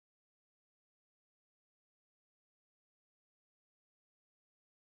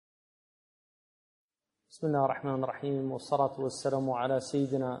بسم الله الرحمن الرحيم والصلاة والسلام على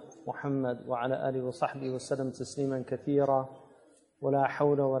سيدنا محمد وعلى آله وصحبه وسلم تسليما كثيرا ولا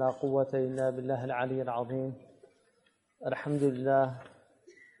حول ولا قوة إلا بالله العلي العظيم. الحمد لله.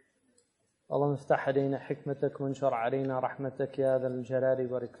 اللهم افتح علينا حكمتك وانشر علينا رحمتك يا ذا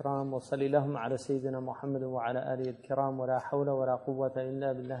الجلال والإكرام. وصلي اللهم على سيدنا محمد وعلى آله الكرام ولا حول ولا قوة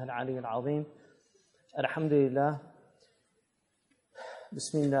إلا بالله العلي العظيم. الحمد لله.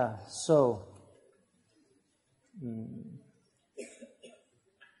 Bismillah.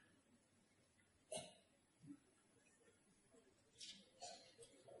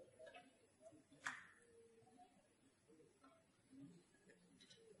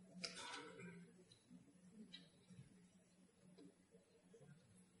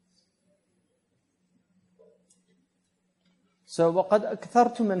 وقد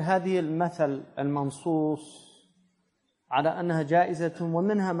أكثرت من هذه المثل المنصوص على أنها جائزة،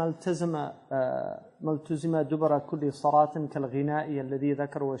 ومنها ما التزم دبر كل صلاة كالغناء الذي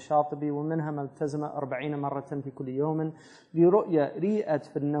ذكره الشاطبي، ومنها ما التزم 40 مرة في كل يوم لرؤيا ريئت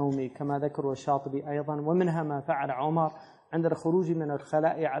في النوم كما ذكره الشاطبي أيضا، ومنها ما فعل عمر عند الخروج من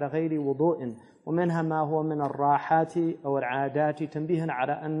الخلاء على غير وضوء، ومنها ما هو من الراحات أو العادات، تنبيها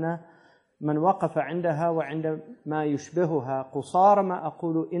على أن من وقف عندها وعند ما يشبهها قصار ما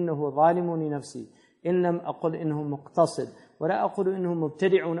أقول إنه ظالم لنفسي، إن لم أقل إنه مقتصد، ولا أقول إنه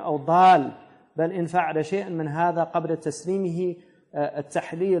مبتدع أو ضال، بل إن فعل شيئا من هذا قبل تسليمه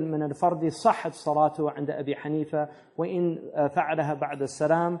التحليل من الفرض صحت صلاته عند أبي حنيفة، وإن فعلها بعد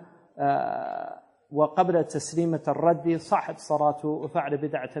السلام وقبل تسليمة الرد صحت صلاته وفعل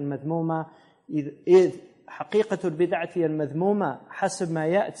بدعة مذمومة. إذ حقيقة البدعة المذمومة حسب ما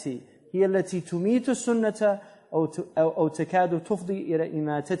يأتي هي التي تميت السنة أو تكاد تفضي إلى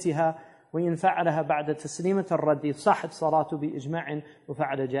إماتتها، وإن فعلها بعد تسليمة الرد صحت صلاته بإجماع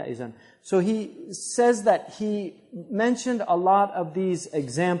وفعل جائزا. So he says that he mentioned a lot of these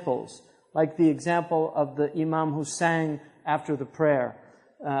examples, like the example of the Imam who sang after the prayer,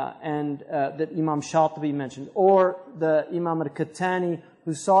 and that Imam Shatibi mentioned, or the Imam al-Kattani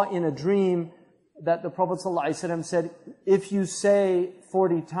who saw in a dream that the Prophet ﷺ said, if you say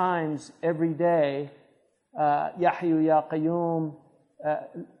 40 times every day, Ya Hayyu Ya Qayyum,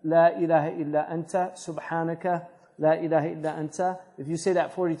 La ilaha illa anta, subhanaka, La ilaha illa anta. If you say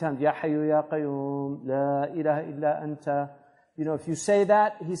that 40 times, Ya Hayyu Ya Qayyum, La ilaha illa anta, if you say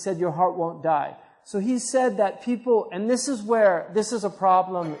that, he said your heart won't die. So he said that people, and this is a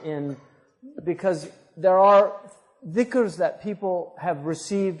problem because there are dhikrs that people have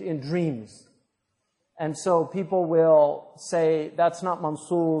received in dreams. And so people will say, that's not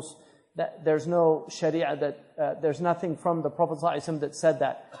mansoos, that there's no sharia, that there's nothing from the Prophet ﷺ that said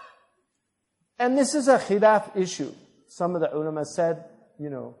that. And this is a khilaf issue. Some of the ulama said,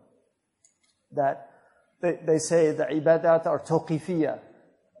 that they say the ibadat are tawqifiyah,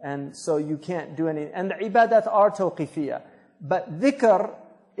 and so you can't do any. And the ibadat are tawqifiyah. But dhikr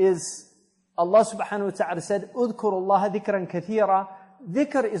is, Allah subhanahu wa ta'ala said, اذكروا الله ذكرا كثيرا.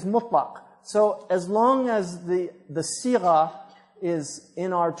 Dhikr is mutlaq. So as long as the sigha is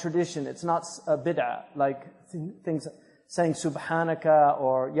in our tradition, it's not a bid'ah, like things saying subhanaka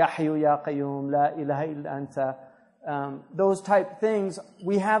or Ya Hayyu Ya Qayyum, La ilaha illa anta, those type things,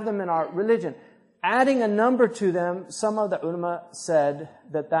 we have them in our religion. Adding a number to them, some of the ulama said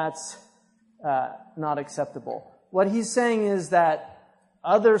that that's not acceptable. What he's saying is that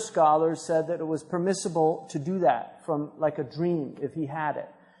other scholars said that it was permissible to do that from like a dream if he had it.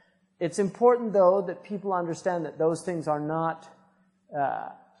 It's important, though, that people understand that those things are not.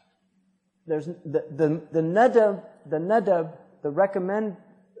 There's the nadab,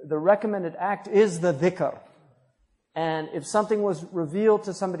 the recommended act is the dhikr. And if something was revealed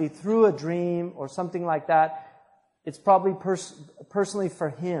to somebody through a dream or something like that, it's probably personally for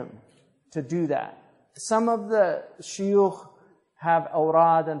him to do that. Some of the shuyukh have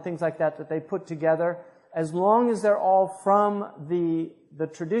awrad and things like that they put together, as long as they're all from the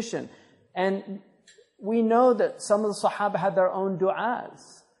tradition. And we know that some of the Sahaba had their own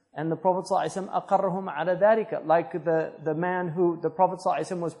du'as. And the Prophet ﷺ أَقَرَّهُمْ عَلَى ذَلِكَ. Like the man who the Prophet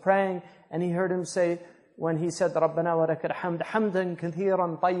ﷺ was praying, and he heard him say, when he said, رَبَّنَا وَلَكَ الْحَمْدُ حَمْدًا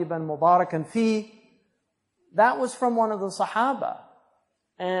كَثِيرًا طَيِّبًا مُبَارَكًا فِيهِ. That was from one of the Sahaba.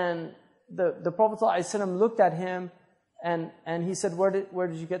 And the Prophet ﷺ looked at him, and he said, where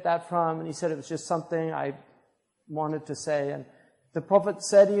did you get that from? And he said, it was just something I wanted to say. And the Prophet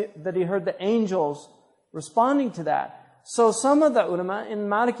said that he heard the angels responding to that. So some of the ulama, in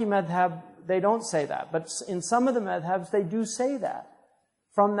Maliki madhab, they don't say that. But in some of the madhabs, they do say that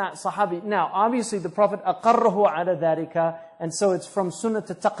from that sahabi. Now, obviously, the Prophet أَقَرَّهُ عَلَى ذَلِكَ, and so it's from sunnah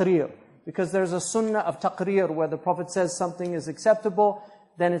to taqrir. Because there's a sunnah of taqrir where the Prophet says something is acceptable,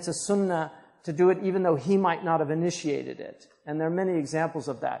 then it's a sunnah to do it even though he might not have initiated it. And there are many examples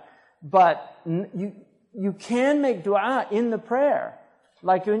of that. But you can make dua in the prayer.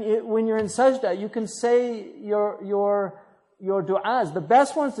 Like when you're in sajda, you can say your du'as. The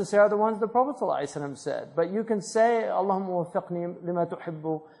best ones to say are the ones the Prophet ﷺ said. But you can say, Allahumma wafiqni lima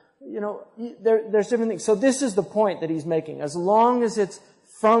tuhibbu. There's different things. So this is the point that he's making. As long as it's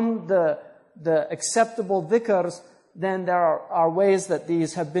from the acceptable dhikrs, then there are ways that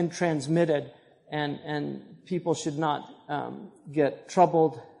these have been transmitted, and people should not get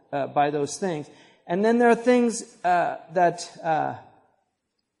troubled by those things. And then there are things that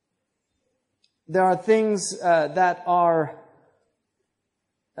are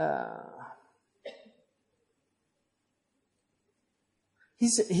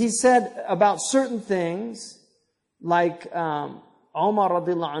he said about certain things, like Umar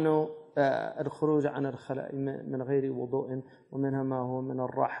radiallahu anhu, الخروج عن الخلاء من غير وضوء ومنها ما هو من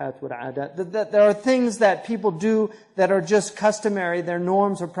الراحات والعادات. That there are things that people do that are just customary, they're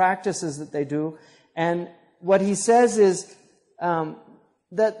norms or practices that they do. And what he says is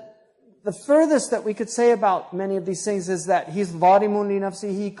that the furthest that we could say about many of these things is that he's ظالم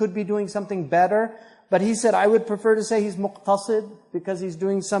لنفسه, he could be doing something better. But he said, I would prefer to say he's muqtasid because he's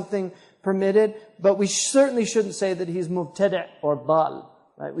doing something permitted. But we certainly shouldn't say that he's mubtadi' or dal.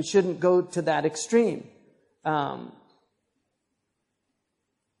 Right? We shouldn't go to that extreme.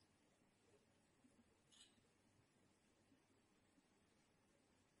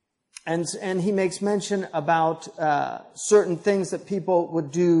 And he makes mention about certain things that people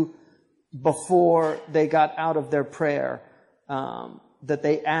would do before they got out of their prayer, that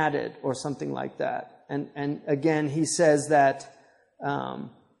they added or something like that. And again, he says that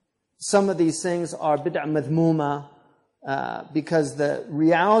some of these things are bid'ah madhmuma, because the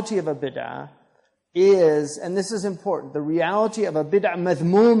reality of a bid'ah is, and this is important, the reality of a bid'ah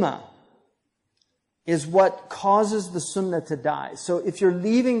madhmuma is what causes the sunnah to die. So if you're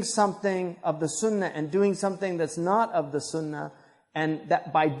leaving something of the sunnah and doing something that's not of the sunnah, and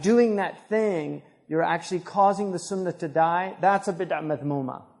that by doing that thing, you're actually causing the sunnah to die, that's a bid'ah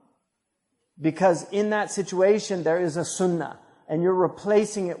madhmuma. Because in that situation, there is a sunnah, and you're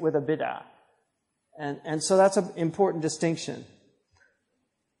replacing it with a bid'ah. And so that's an important distinction.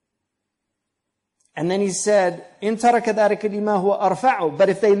 And then he said, إِن تَرَكَ ذَلِكَ لِمَا هُوَ أَرْفَعُ. But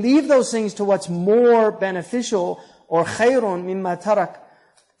if they leave those things to what's more beneficial, or خَيْرٌ مِمَّا تَرَكَ,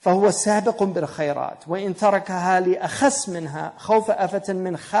 فهو سابق بالخيرات وإن تركها لأخس منها خوف آفة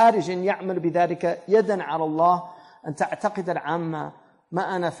من خارج يعمل بذلك يدا على الله أن تعتقد العامة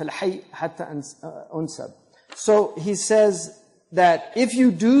ما أنا في الحي حتى أنسب. So he says that if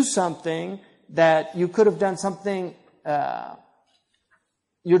you do something that you could have done something,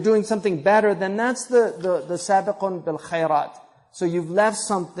 you're doing something better, then that's the sabiqun bil khairat. So you've left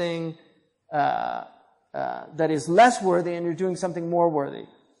something that is less worthy and you're doing something more worthy.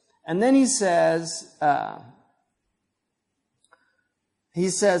 And then he says, فَهُوَ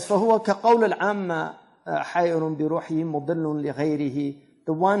كَقَوْلِ الْعَامَّةِ حَيْرٌ بِرُوحِهِ مُضِلٌ لِغَيْرِهِ.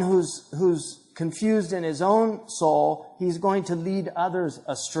 The one who's confused in his own soul, he's going to lead others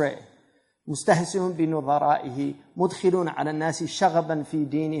astray. مُسْتَحْسِنٌ بِنُظَرَائِهِ مُدْخِلٌ عَلَى النَّاسِ شَغَبًا فِي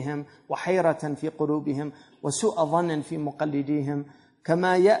دِينِهِمْ وَحَيْرَةً فِي قُلُوبِهِمْ وَسُوءَ ظَنٍ فِي مُقَلِّدِيهِمْ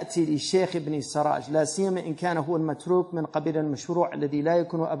كما يأتي للشيخ ابن السراج لا سيما إن كان هو المتروك من قبيل المشروع الذي لا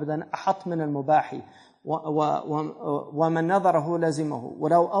يكون أبدا أحط من المباح ومن نظره لزمه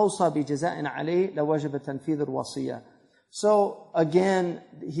ولو أوصى بجزاء عليه لوجب تنفيذ الوصية. So again,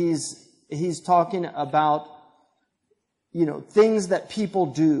 he's talking about, things that people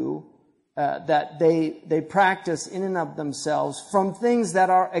do, that they practice in and of themselves from things that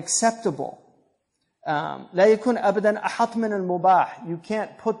are acceptable. لا يكون أبدا أحط من المباح. You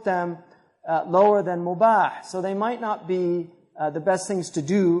can't put them lower than mubah. So they might not be the best things to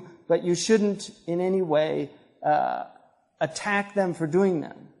do, but you shouldn't in any way attack them for doing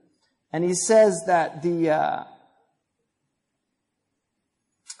them. And he says that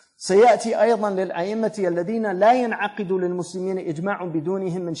سيأتي أيضا للأئمة الذين لا ينعقد للمسلمين إجماع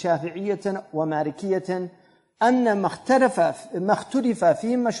بدونهم من شافعية ومالكية أن ما اختلف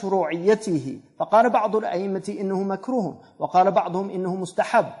في مشروعيته فقال بعض الأئمة إنه مكروه وقال بعضهم إنه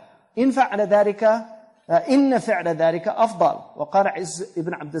مستحب إن فعل ذلك أفضل. وقال عز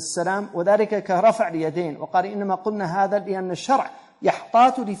ابن عبد السلام وذلك كرفع اليدين. وقال إنما قلنا هذا لأن الشرع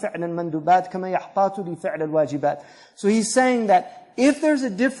يحتاط لفعل المندوبات كما يحتاط لفعل الواجبات. So he's saying that if there's a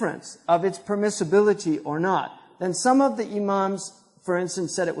difference of its permissibility or not, then some of the imams, for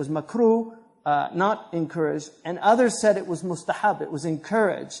instance, said it was makruh, not encouraged, and others said it was mustahab, it was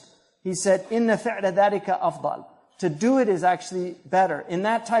encouraged. He said, "Inna fi'la dhalika afdal." To do it is actually better in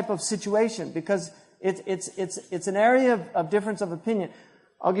that type of situation, because it's an area of difference of opinion.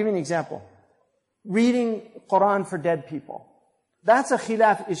 I'll give you an example. Reading Quran for dead people. That's a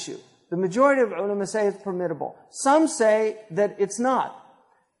khilaf issue. The majority of ulama say it's permissible. Some say that it's not.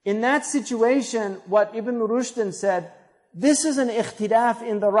 In that situation, what Ibn Rushd said, this is an ikhtilaf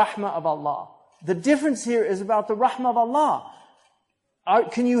in the rahmah of Allah. The difference here is about the rahmah of Allah.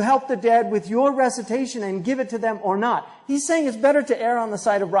 Can you help the dead with your recitation and give it to them or not? He's saying it's better to err on the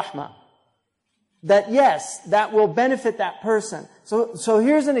side of rahmah. That yes, that will benefit that person. So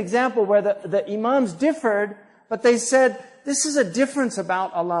here's an example where the imams differed, but they said, this is a difference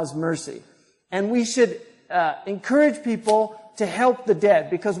about Allah's mercy. And we should encourage people to help the dead.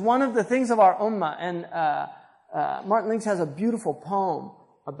 Because one of the things of our ummah, and Martin Links has a beautiful poem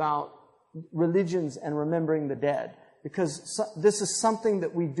about religions and remembering the dead. Because this is something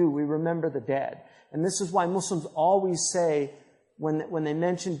that we do. We remember the dead. And this is why Muslims always say, when they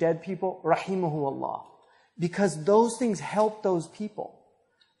mention dead people, Rahimahu Allah. Because those things help those people.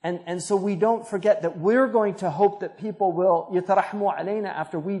 And so we don't forget that we're going to hope that people will, يَتَرَحْمُوا عَلَيْنَا,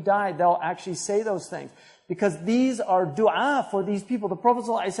 after we die, they'll actually say those things. Because these are dua for these people. The Prophet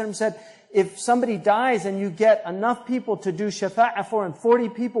ﷺ said, if somebody dies and you get enough people to do shafa'ah for him, 40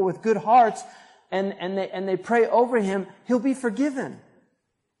 people with good hearts, and they pray over him, he'll be forgiven.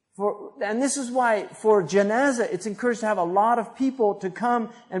 And this is why for janazah, it's encouraged to have a lot of people to come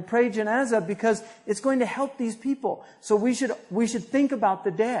and pray janazah, because it's going to help these people. So we should think about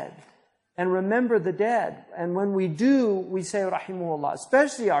the dead and remember the dead. And when we do, we say rahimahullah,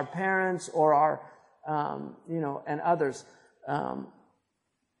 especially our parents or our, and others.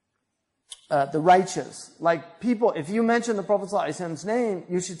 The righteous. Like people, if you mention the Prophet ﷺ's name,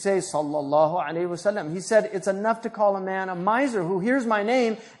 you should say Sallallahu Alaihi Wasallam. He said, it's enough to call a man a miser who hears my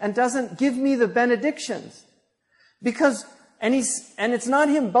name and doesn't give me the benedictions. Because, and it's not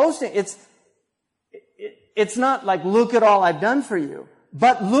him boasting, it's not like, look at all I've done for you,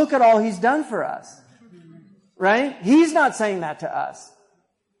 but look at all he's done for us. Right? He's not saying that to us.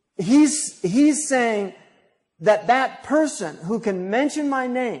 He's saying that person who can mention my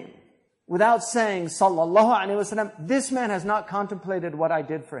name without saying, Sallallahu Alaihi Wasallam, this man has not contemplated what I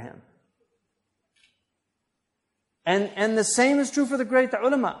did for him. And the same is true for the great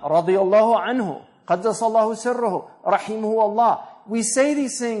ulama. Radiyallahu anhu, qaddasallahu sirruhu, rahimuhu Allah. We say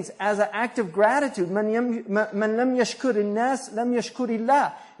these things as an act of gratitude. Man lam yashkur nas lam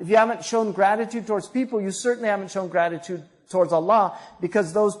yashkurillah. If you haven't shown gratitude towards people, you certainly haven't shown gratitude towards Allah,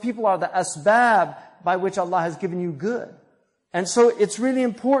 because those people are the asbab by which Allah has given you good. And so it's really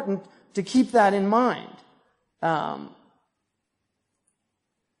important to keep that in mind.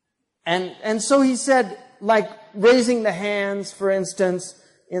 And so he said, like raising the hands, for instance,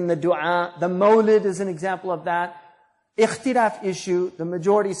 in the dua, the mawlid is an example of that. Ikhtilaf issue, the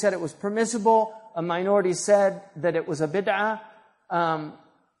majority said it was permissible, a minority said that it was a bid'ah.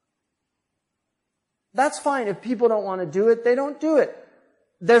 That's fine. If people don't want to do it, they don't do it.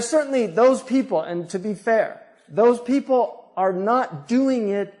 There's certainly those people, and to be fair, those people are not doing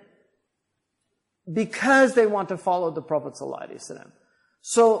it because they want to follow the Prophet ﷺ.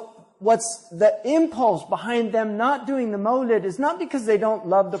 So what's the impulse behind them not doing the mawlid is not because they don't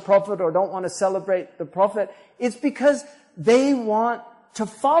love the Prophet or don't want to celebrate the Prophet. It's because they want to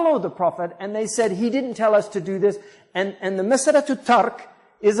follow the Prophet, and they said, he didn't tell us to do this. And the mas'alatu tark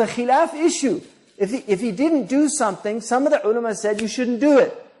is a khilaf issue. If he didn't do something, some of the ulama said you shouldn't do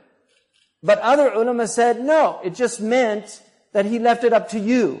it. But other ulama said, no, it just meant that he left it up to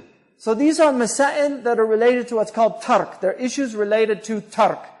you. So these are masail that are related to what's called tark. They're issues related to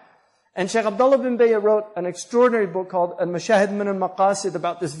tark. And Shaykh Abdullah bin Bayy wrote an extraordinary book called Al-Mashahid min al-Maqasid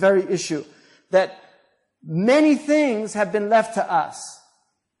about this very issue. That many things have been left to us.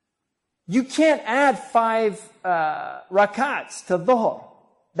 You can't add 5 rakats to dhuhr.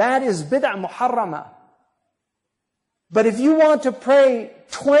 That is bid'ah muharrama. But if you want to pray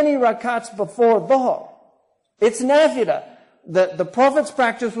 20 rakats before dhuhr, it's nafilah. The Prophet's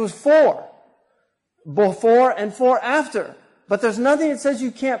practice was 4. Before and 4 after. But there's nothing that says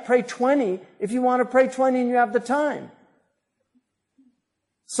you can't pray 20 if you want to pray 20 and you have the time.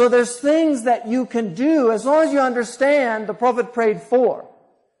 So there's things that you can do as long as you understand the Prophet prayed 4.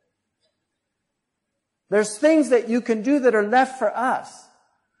 There's things that you can do that are left for us.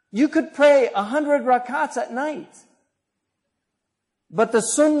 You could pray 100 rakats at night. But the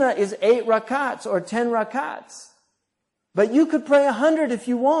sunnah is 8 rakats or 10 rakats. But you could pray 100 if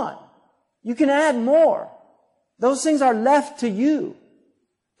you want. You can add more. Those things are left to you.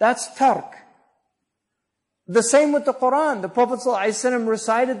 That's tark. The same with the Quran. The Prophet ﷺ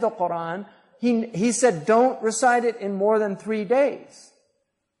recited the Quran. He said, don't recite it in more than 3 days.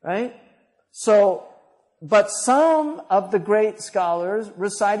 Right? So, but some of the great scholars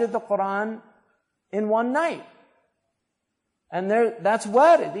recited the Quran in one night. And that's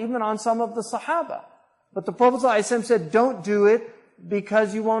warid, even on some of the Sahaba. But the Prophet ﷺ said, don't do it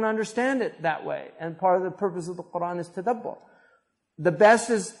because you won't understand it that way. And part of the purpose of the Quran is tadabbur. The best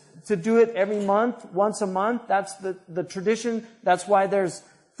is to do it every month, once a month. That's the tradition. That's why there's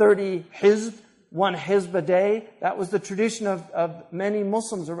 30 hizb, 1 hizb a day. That was the tradition of many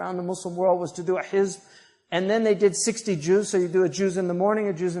Muslims around the Muslim world, was to do a hizb. And then they did 60 juz. So you do a juz in the morning,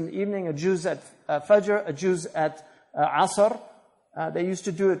 a juz in the evening, a juz at Fajr, a juz at Asr. They used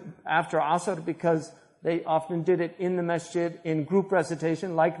to do it after Asr because they often did it in the masjid in group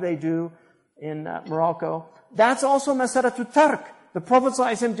recitation like they do in Morocco. That's also masaratul tark. The Prophet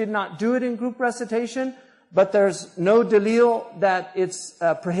ﷺ did not do it in group recitation, but there's no dalil that it's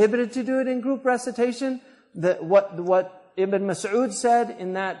prohibited to do it in group recitation. What Ibn Mas'ud said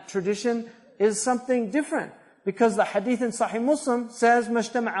in that tradition is something different. Because the hadith in Sahih Muslim says,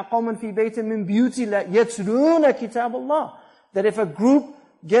 مَجْتَمَعَ قَوْمًا فِي بَيْتٍ مِّن بِيُوتِ اللَّهِ يَتْلُونَ كِتَابَ اللَّهِ. That if a group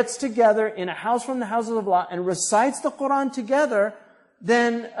gets together in a house from the houses of Allah and recites the Quran together,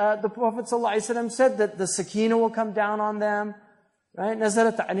 then the Prophet ﷺ said that the sakina will come down on them. Right?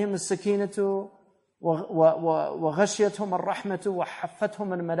 نزلت عليهم السكينة وغشيتهم الرحمة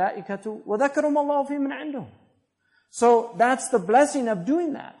وحفتهم الملائكة وذكرهم الله في من عندهم. So that's the blessing of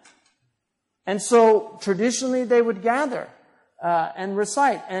doing that. And so traditionally they would gather and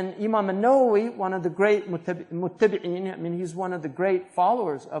recite. And Imam al-Nawawi, one of the great muttabi'in, I mean he's one of the great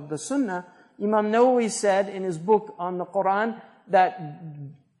followers of the Sunnah, Imam Nawawi said in his book on the Quran that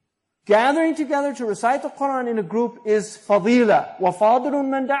gathering together to recite the Quran in a group is fadila. وَفَاضِلٌ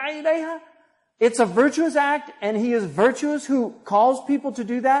مَنْ دَعَى إِلَيْهَا. It's a virtuous act, and he is virtuous who calls people to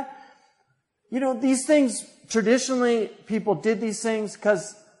do that. You know, these things, traditionally, people did these things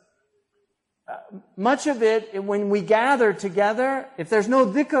because much of it, when we gather together, if there's no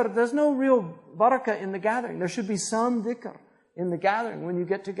dhikr, there's no real barakah in the gathering. There should be some dhikr in the gathering when you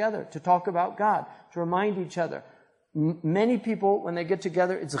get together to talk about God, to remind each other. Many people, when they get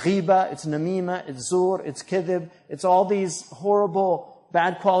together, it's ghiba, it's namima, it's zur, it's kidhib, it's all these horrible,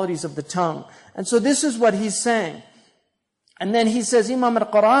 bad qualities of the tongue. And so this is what he's saying. And then he says, Imam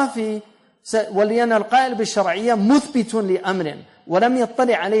al-Qarafi said, وَلِيَنَا الْقَائِلْ بِالشَّرْعِيَّةِ مُثْبِتٌ لِأَمْرٍ وَلَمْ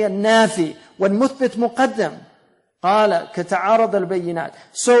يَطَّلِعْ عَلَيَهِ النَّافِي وَالْمُثْبِتْ مُقَدَّمْ قَالَ كَتَعَارَضَ الْبَيِّنَاتِ.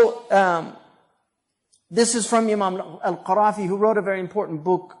 So, this is from Imam al-Qarafi, who wrote a very important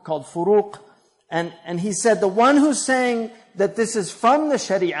book called Furuq. And he said, the one who's saying that this is from the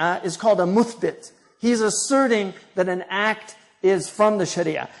Sharia is called a muthbit. He's asserting that an act is from the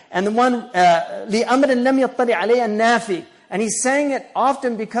Sharia. And the one, لِأَمْرٍ لَمْ يَطَّلِعْ عَلَيْهِ النَّافِي. And he's saying it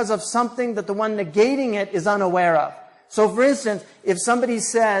often because of something that the one negating it is unaware of. So for instance, if somebody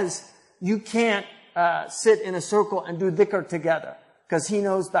says, you can't sit in a circle and do dhikr together, because he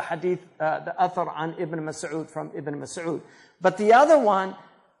knows the hadith, the athar on Ibn Mas'ud, from Ibn Mas'ud. But the other one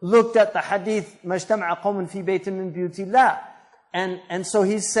looked at the hadith, مَجْتَمَعَ قَوْمٌ فِي بَيْتٍ مِّن بِيُوتِ اللَّهِ. And so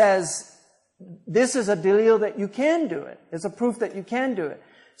he says, this is a dalil that you can do it. It's a proof that you can do it.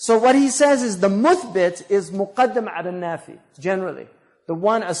 So what he says is the muthbit is muqaddam ala nafi, generally. The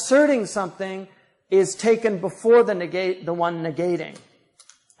one asserting something is taken before the one negating.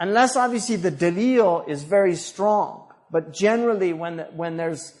 Unless obviously the dalil is very strong. But generally when the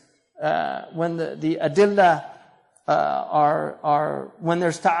adillah when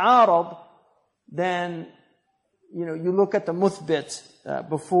there's ta'arud, then, you know, you look at the muthbit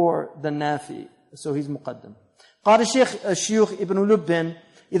before the nafi. So he's muqaddam. قال الشيخ ابن لب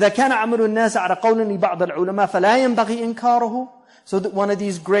إذا كان عمل الناس على قول لبعض العلماء فلا ينبغي إنكاره. So that one of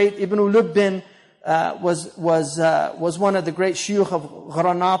these great, Ibn Lubbin was one of the great shuyukh of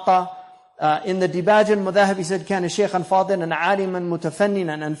Granata. In the Dibaj al-Mudahib, he said, كان شيخا فاضلا عالما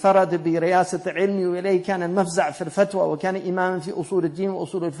متفننا انفرد برياسة العلم وإليه كان المفزع في الفتوى وكان إماما في أصول الدين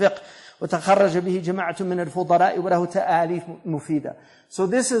وأصول الفقه وتخرج به جماعة من الفضلاء وله تآليف مفيدة. So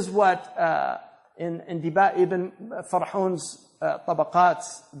this is what in Ibn Farhun's Tabaqat,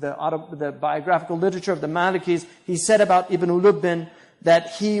 the biographical literature of the Malikis, he said about Ibn Lubbin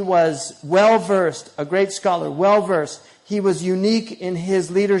that he was well-versed, a great scholar, well-versed. He was unique in his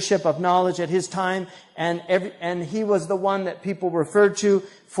leadership of knowledge at his time, and he was the one that people referred to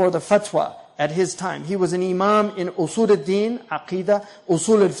for the fatwa at his time. He was an imam in usul al-din, aqidah,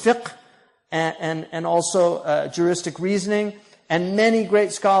 usul al-fiqh, and also juristic reasoning. And many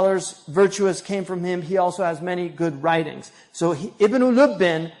great scholars, virtuous, came from him. He also has many good writings. So Ibn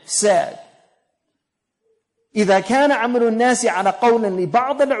Lubbin said إذا كان عمل الناس على قول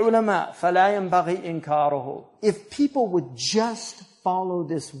لبعض العلماء فلا ينبغي إنكاره. If people would just follow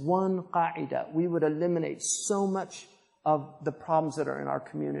this one qaida, we would eliminate so much of the problems that are in our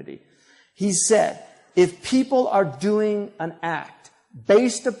community. He said, if people are doing an act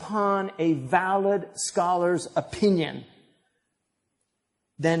based upon a valid scholar's opinion,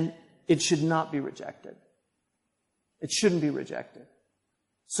 then it should not be rejected. It shouldn't be rejected.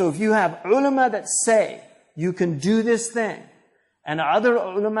 So if you have ulama that say you can do this thing, and other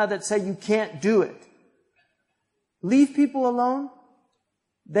ulama that say you can't do it, leave people alone.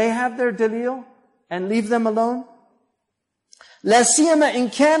 They have their dalil, and leave them alone. لا سيما إن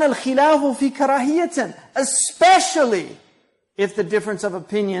كان الخلاف في كراهية, especially if the difference of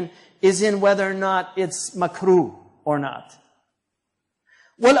opinion is in whether or not it's makruh or not.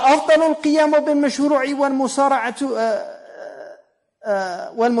 والأفضل القيام بالمشروع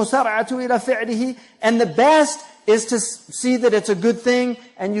والمسارعة إلى فعله, and the best is to see that it's a good thing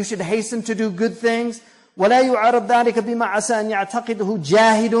and you should hasten to do good things. ولا يعارض ذلك بما عسى أن يعتقده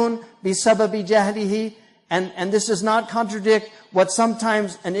جاهل بسبب جهله, and this does not contradict what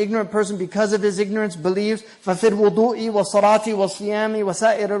sometimes an ignorant person, because of his ignorance, believes. ففي الوضوء والصلاة والصيام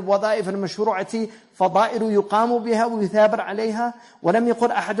وسائر الوظائف المشروعة فضائل يقام بها ويثاب عليها ولم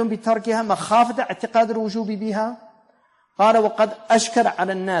يقل أحد بتركها مخافة اعتقاد الوجوب بها. قال وقد أشكل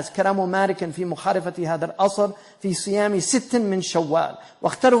على الناس كلام مالك في مخالفة هذا الأصل في صيام 6 من شوال،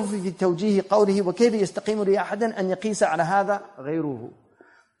 واختلفوا في توجيه قوله وكيف يستقيم لأحد أن يقيس على هذا غيره.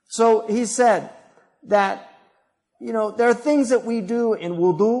 So he said that, there are things that we do in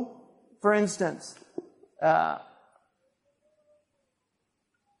wudu. For instance,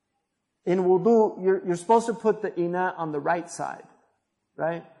 in wudu, you're supposed to put the ina on the right side,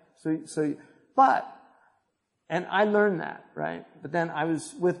 right? And I learned that, right? But then I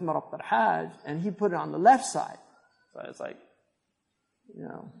was with Suratal Fatir, and he put it on the left side. So I was like,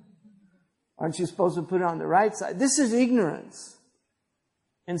 aren't you supposed to put it on the right side? This is ignorance.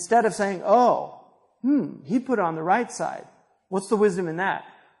 Instead of saying, he put it on the right side. What's the wisdom in that?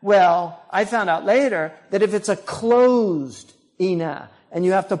 Well, I found out later that if it's a closed ina and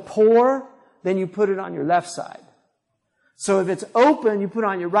you have to pour, then you put it on your left side. So if it's open, you put it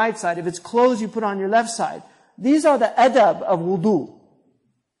on your right side. If it's closed, you put it on your left side. These are the adab of wudu.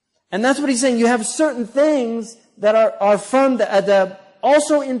 And that's what he's saying. You have certain things that are from the adab,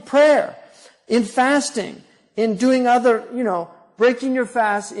 also in prayer, in fasting, in doing other, breaking your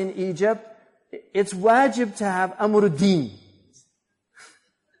fast in Egypt. It's wajib to have amruddin.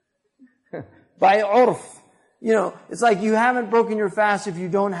 By urf. It's like you haven't broken your fast if you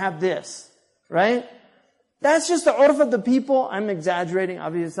don't have this. Right? That's just the urf of the people. I'm exaggerating.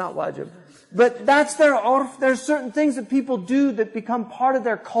 Obviously, it's not wajib. But that's their urf. There's certain things that people do that become part of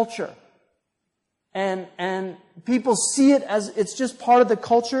their culture. And people see it as it's just part of the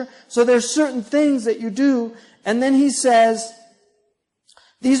culture. So there's certain things that you do. And then he says,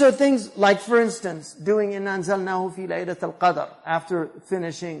 these are things like, for instance, doing Inna anzalnahu fi laylatil qadr after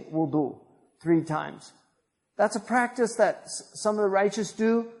finishing wudu 3 times. That's a practice that some of the righteous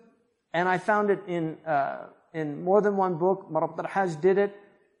do. And I found it in more than one book. Suratal Fatir did it.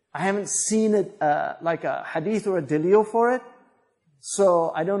 I haven't seen it like a hadith or a dalil for it.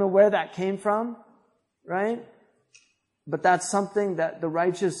 So I don't know where that came from, right? But that's something that the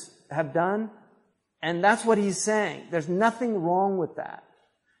righteous have done. And that's what he's saying. There's nothing wrong with that.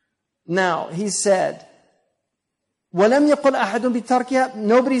 Now, he said, وَلَمْ يَقُلْ أَحَدٌ بِتَرْكِهَا,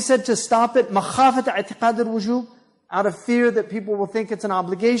 nobody said to stop it, مَخَافَةَ اعْتِقَادِ الْوُجُوبِ, out of fear that people will think it's an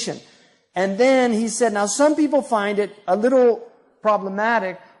obligation. And then he said, now some people find it a little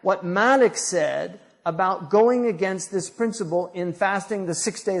problematic what Malik said about going against this principle in fasting the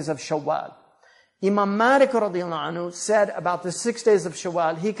 6 days of Shawwal. Imam Malik radiallahu anhu said about the 6 days of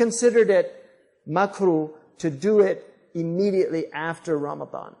Shawwal, he considered it makruh to do it immediately after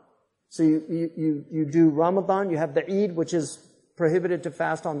Ramadan. So you do Ramadan, you have the Eid, which is prohibited to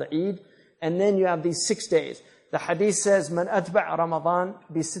fast on the Eid, and then you have these 6 days. The hadith says, "Man atba' Ramadan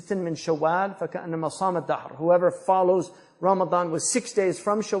bi sittin min Shawwal, faka'annama sama dahr." Whoever follows Ramadan with 6 days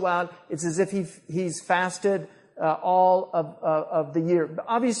from Shawwal, it's as if he's fasted all of the year. But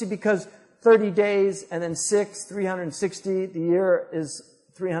obviously, because 30 days and then 6, 360, the year is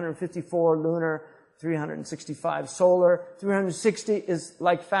 354 lunar, 365 solar. 360 is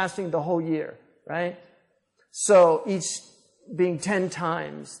like fasting the whole year, right? So each being 10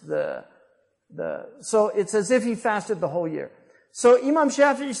 times so it's as if he fasted the whole year. So Imam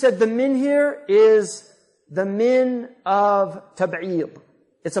Shafi'i said the min here is the min of tab'id.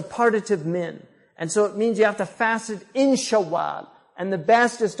 It's a partitive min. And so it means you have to fast it in Shawwal. And the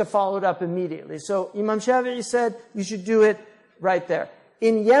best is to follow it up immediately. So Imam Shafi'i said you should do it right there.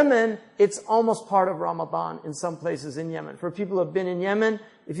 In Yemen, it's almost part of Ramadan in some places in Yemen. For people who have been in Yemen,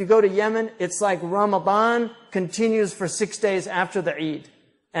 if you go to Yemen, it's like Ramadan continues for 6 days after the Eid.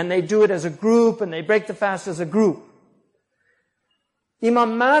 And they do it as a group, and they break the fast as a group.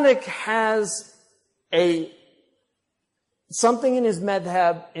 Imam Malik has something in his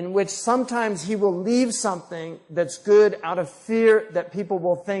madhab in which sometimes he will leave something that's good out of fear that people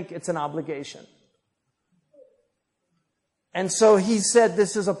will think it's an obligation. And so he said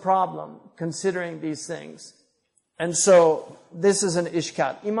this is a problem, considering these things. And so this is an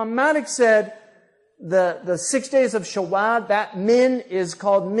ishkal. Imam Malik said the 6 days of Shawwal, that min is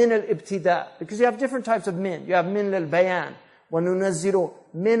called min al-ibtida. Because you have different types of min. You have min al-bayan. وَنُنَزِّلُ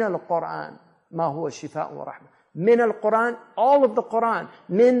مِنَ الْقُرْآنِ مَا هُوَ شِفَاءٌ وَرَحْمَةٌ. Min al-Quran, all of the Quran.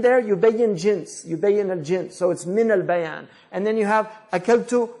 Min there, yubayyin jins, yubayyin al-jins. So it's min al-bayan. And then you have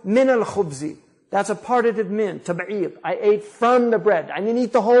akaltu min al-khubzi. That's a partitive min, tab'id. I ate from the bread. I didn't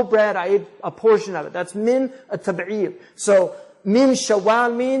eat the whole bread, I ate a portion of it. That's min al-tab'id. So min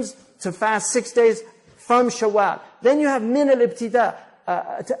Shawwal means to fast 6 days from Shawwal. Then you have min al-ibtida.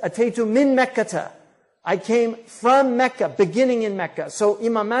 Ataytu min Makkata. I came from Mecca, beginning in Mecca. So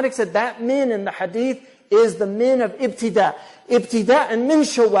Imam Malik said that min in the hadith is the min of ibtida. Ibtida and min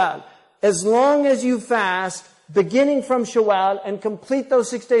Shawwal. As long as you fast beginning from Shawwal and complete those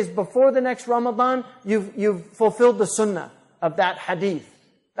 6 days before the next Ramadan, you've fulfilled the sunnah of that hadith.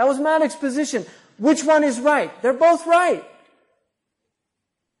 That was Malik's position. Which one is right? They're both right.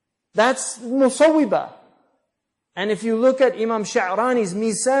 That's Musawwiba. And if you look at Imam Sha'rani's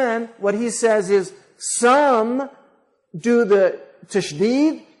Misan, what he says is, some do the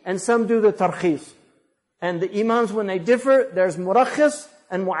tashdid and some do the tarkhis. And the imams, when they differ, there's murakhis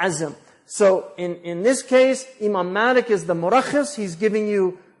and mu'azzam. So in this case, Imam Malik is the murakhis, he's giving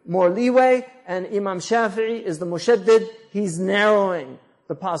you more leeway, and Imam Shafi'i is the mushaddid, he's narrowing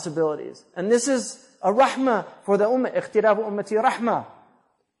the possibilities. And this is a rahmah for the ummah, ikhtilafu ummati rahmah.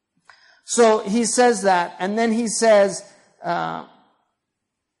 So he says that, and then he says,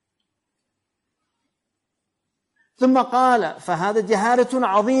 ثم قال فهذا جهالة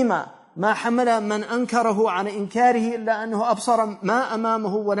عظيمة ما حمل من أنكره عن إنكاره إلا أنه أبصر ما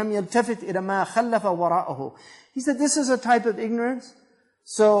أمامه ولم يلتفت إلى ما خلف وراءه. He said this is a type of ignorance.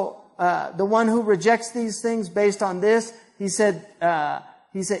 So the one who rejects these things based on this, he said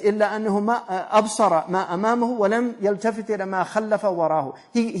إلا أنه ما أبصر ما أمامه ولم يلتفت إلى ما خلف وراءه.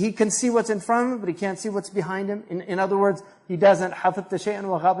 He can see what's in front of him, but he can't see what's behind him. In other words, he doesn't حفظت شيئا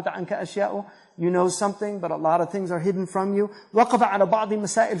وغابت عنك أشياء. You know something, but a lot of things are hidden from you. وقف على بعض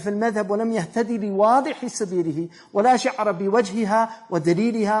مسائل في المذهب ولم يهتدي بواضح سبيله ولا شعر بوجهها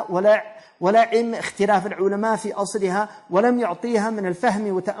ودليلها ولا علم اختلاف العلماء في أصلها ولم يعطيها من الفهم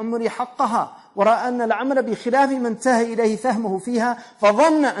وتأمل حقها ورأى أن العمل بخلاف ما انتهى إليه فهمه فيها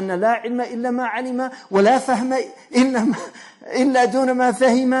فظن أن لا علم إلا ما علم ولا فهم إلا دون ما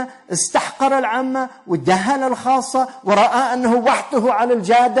فهم استحقر العامة وجهل الخاصة ورأى أنه وحده على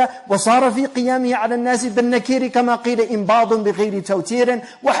الجادة وصار في قيامه على الناس بالنكير كما قيل إنباض بغير توتير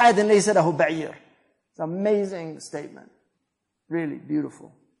وحاد ليس له بعير. It's an amazing statement. Really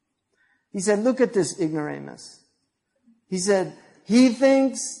beautiful. He said, look at this ignoramus. He said, he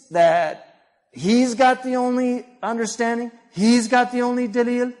thinks that he's got the only understanding, he's got the only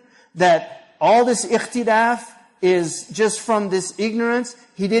dalil, that all this ikhtilaf is just from this ignorance.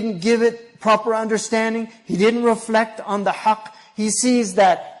 He didn't give it proper understanding. He didn't reflect on the haqq. He sees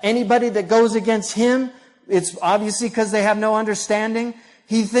that anybody that goes against him, it's obviously because they have no understanding.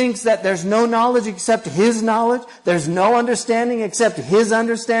 He thinks that there's no knowledge except his knowledge. There's no understanding except his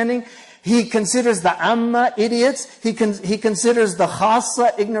understanding. He considers the amma idiots. He considers the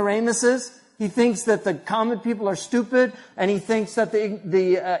khassa ignoramuses. He thinks that the common people are stupid, and he thinks that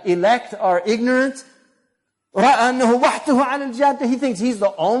the elect are ignorant. He thinks he's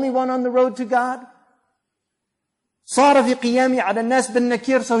the only one on the road to God. So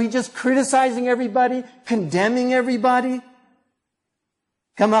he's just criticizing everybody, condemning everybody.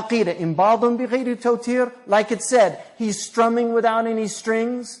 Like it said, he's strumming without any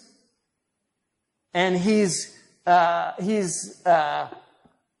strings. And he's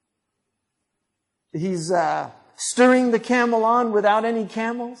stirring the camel on without any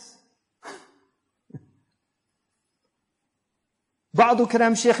camels. بعض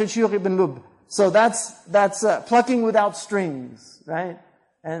كلام شيخ الشيوخ ابن لب. So that's plucking without strings, right?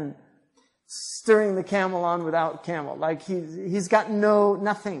 And stirring the camel on without camel. Like he's got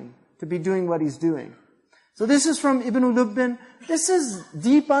nothing to be doing what he's doing. So this is from Ibn Lubbin. This is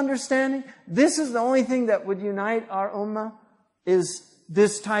deep understanding. This is the only thing that would unite our ummah. is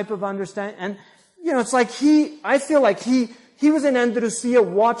this type of understanding. And, it's like I feel like he was in Andalusia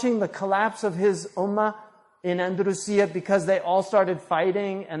watching the collapse of his ummah in Andalusia because they all started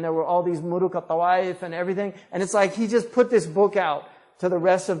fighting and there were all these Muruk al-Tawaif and everything. And it's like he just put this book out to the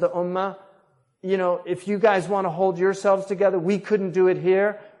rest of the ummah. If you guys want to hold yourselves together, we couldn't do it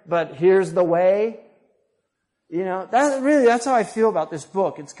here, but here's the way. That's how I feel about this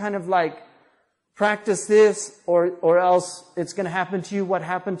book. It's kind of like, practice this or else it's going to happen to you what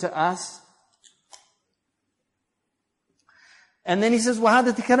happened to us. And then he says,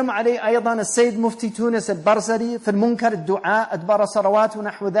 وهذا تكلم عليه أيضا السيد مفتي تونس البرزري في المنكر الدعاء أدبر ثروات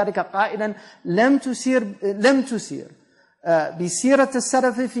ونحو ذلك قائلا لم تسير بسيرة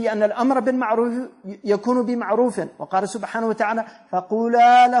السلف في أن الأمر بالمعروف يكون بمعروف وقال سبحانه وتعالى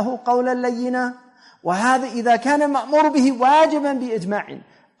فقولا له قولا لينا وهذا إذا كان المأمور به واجبا بإجماع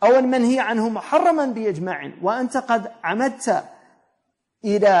أو المنهي عنه محرما بإجماع وأنت قد عمدت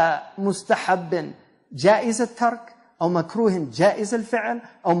إلى مستحب جائز الترك أو مكروه جائز الفعل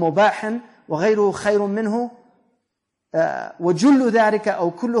أو مباح وغيره خير منه وجل ذلك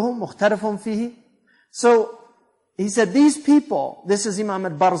أو كله مختلف فيه. So he said these people, this is Imam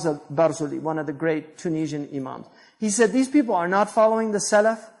al-Barzuli, one of the great Tunisian imams. He said these people are not following the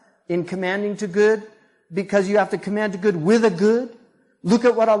Salaf in commanding to good because you have to command to good with a good. Look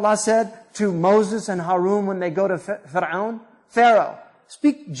at what Allah said to Moses and Harun when they go to Pharaoh.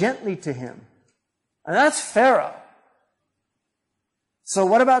 Speak gently to him. And that's Pharaoh. So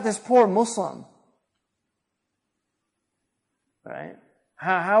what about this poor Muslim? Right?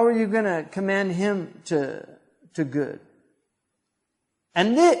 How are you going to command him to good?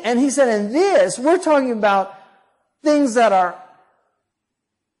 And he said, in this, we're talking about things that are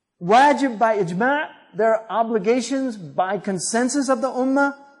wajib by ijma', they're obligations by consensus of the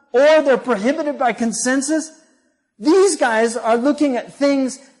ummah, or they're prohibited by consensus. These guys are looking at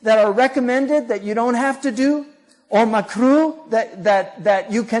things that are recommended that you don't have to do, or makruh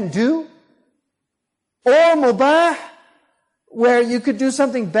that you can do, or mubah where you could do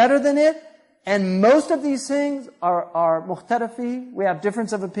something better than it. And most of these things are مختلفي. We have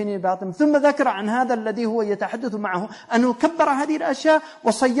difference of opinion about them. ثم ذكر عن هذا الذي هو يتحدث معه أنه كبر هذه الأشياء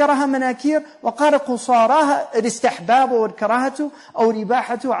وصيرها مناكير وقال قصاراها الاستحباب والكراهة أو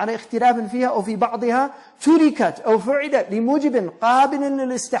الإباحة على اختلاف فيها أو في بعضها تركت أو فعلت لموجب قابل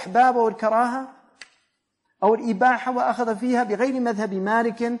للاستحباب والكراهة أو الإباحة وأخذ فيها بغير مذهب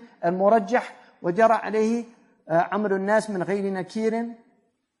مالك المرجح وجرى عليه عمل الناس من غير نكير.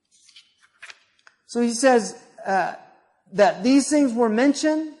 So he says that these things were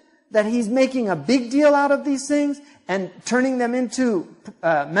mentioned, that he's making a big deal out of these things and turning them into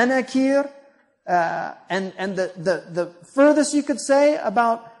manakir. And the furthest you could say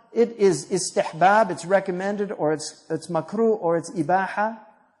about it is istihbab, it's recommended, or it's makruh, or it's ibaha,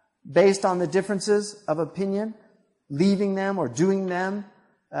 based on the differences of opinion, leaving them or doing them,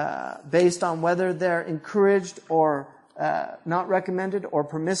 based on whether they're encouraged or not recommended or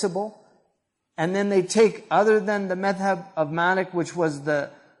permissible. And then they take, other than the madhab of Malik, which was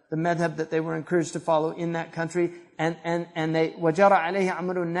the madhab that they were encouraged to follow in that country, and they وَجَرَ عَلَيْهِ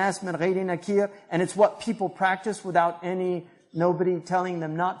عَمَلُ النَّاسِ مِنْ غَيْرِ نَكِيرٍ, and it's what people practice without nobody telling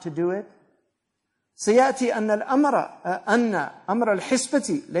them not to do it. سيأتي أن أمر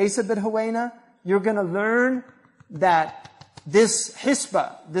الحسبة ليس بالهوينة. You're going to learn that this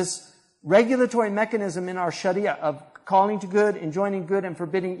hisbah, this regulatory mechanism in our sharia of calling to good, enjoining good, and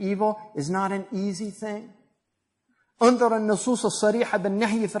forbidding evil is not an easy thing. انظر النصوص الصريحة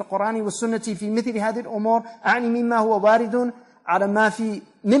بالنهي في القرآن والسنة في مثل هذه الأمور أعني مما هو وارد على ما في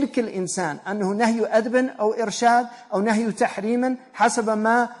ملك الإنسان أنه نهي أدب أو إرشاد أو نهي تحريم حسب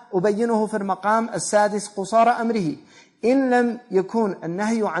ما أبينه في المقام السادس قصار أمره إن لم يكون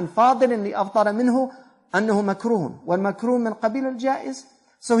النهي عن فاضل لأفضل منه أنه مكروه والمكروه من قبيل الجائز.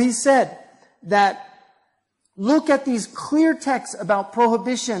 So he said that look at these clear texts about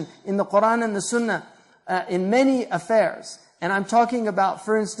prohibition in the Quran and the Sunnah in many affairs. And I'm talking about,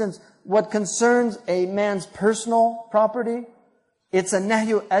 for instance, what concerns a man's personal property. It's a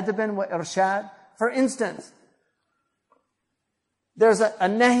nahyu adban wa irshad. For instance, there's a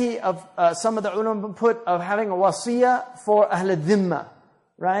nahi of some of the ulama put of having a wasiyah for ahl al-dhimma,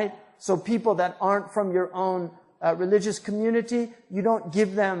 right? So people that aren't from your own religious community, you don't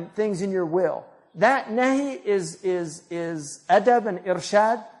give them things in your will. That nahi is adab and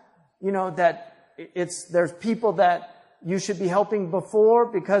irshad, that there's people that you should be helping before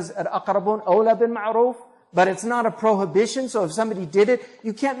because al-aqrabun awla bil ma'ruf, but it's not a prohibition. So if somebody did it,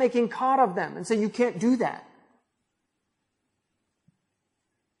 you can't make inkar of them and say you can't do that.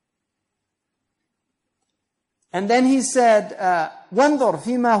 And then he said, وَانْظُرْ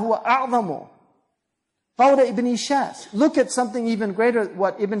فِي مَا هُوَ أَعْظَمُ قول ابن شاس. Look at something even greater,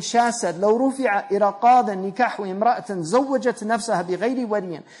 what Ibn Shas said. لو رفع إلى قاض نكاح امرأة زوجت نفسها بغير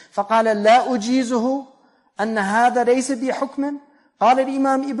ولي فقال لا أجيزه أن هذا ليس بحكم. قال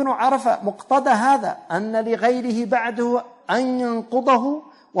الإمام ابن عرفة مقتضى هذا أن لغيره بعده أن ينقضه،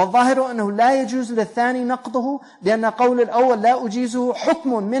 والظاهر أنه لا يجوز للثاني نقضه، لأن قول الأول لا أجيزه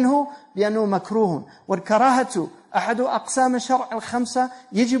حكم منه بأنه مكروه، والكراهة أحد أقسام الشرع الخمسة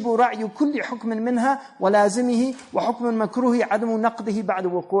يجب رعي كل حكم منها ولازمه، وحكم مكروه عدم نقضه بعد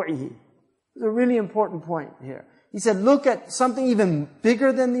وقوعه. It's a really important point here. He said, look at something even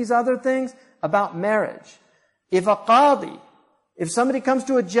bigger than these other things about marriage. If a qadi, if somebody comes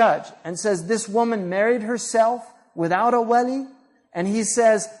to a judge and says, this woman married herself without a wali, and he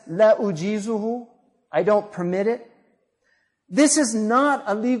says, la ujizuhu, I don't permit it. This is not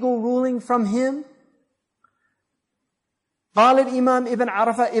a legal ruling from him. قال الإمام Ibn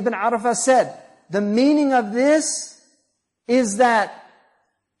Arafah said, the meaning of this is that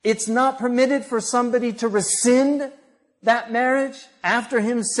it's not permitted for somebody to rescind that marriage after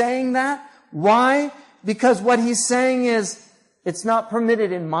him saying that. Why? Because what he's saying is, it's not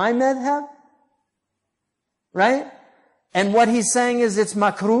permitted in my madhab, right? And what he's saying is it's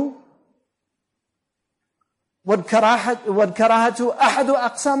makruh. وَالْكَرَاهَةُ أَحَدُ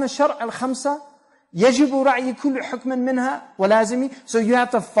أَقْسَامِ الشَّرْعِ الْخَمْسَةِ يَجِبُ رَعْيِ كُلِّ حُكْمٍ مِنْهَا وَلَازِمِ. So you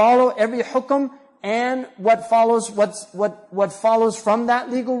have to follow every hukum and what follows from that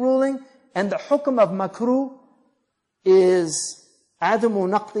legal ruling. And the hukum of makruh is عَدَمُ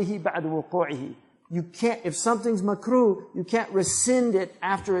نَقْضِهِ بَعْدَ وُقُوعِهِ. You can't, if something's makruh, you can't rescind it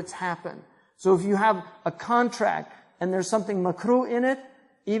after it's happened. So if you have a contract and there's something makruh in it,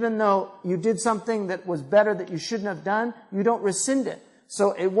 even though you did something that was better that you shouldn't have done, you don't rescind it.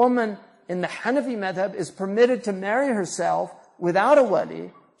 So a woman in the Hanafi madhab is permitted to marry herself without a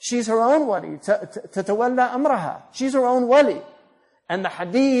wali. She's her own wali. تَتَوَلَّى أَمْرَهَا. She's her own wali. And the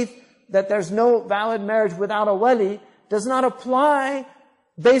hadith that there's no valid marriage without a wali does not apply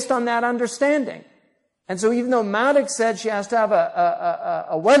based on that understanding. And so even though Malik said she has to have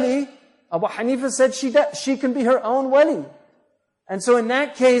a wali, Abu Hanifa said she can be her own wali. And so in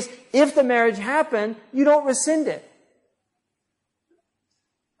that case, if the marriage happened, you don't rescind it.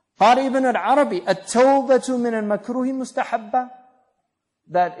 قال Ibn al-Arabi, التوبة من المكروه مستحبة.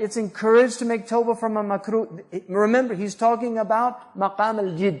 That it's encouraged to make tawbah from a makruh. Remember, he's talking about maqam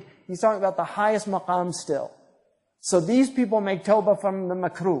al-jid. He's talking about the highest maqam still. So these people make tawbah from the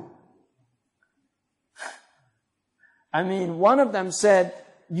makruh. I mean, one of them said,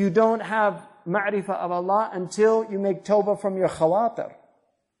 you don't have ma'rifah of Allah until you make tawbah from your khawatir.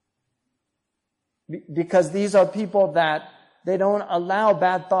 Because these are people that they don't allow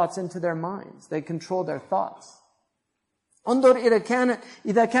bad thoughts into their minds. They control their thoughts. انظر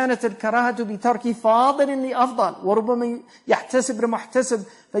إذا كانت الكراهة بترك فاضل لأفضل وربما يحتسب المحتسب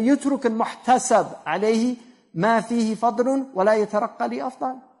فيترك المحتسب عليه ما فيه فضل ولا يترقى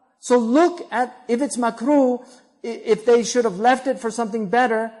لأفضل. So look at, if it's makruh, if they should have left it for something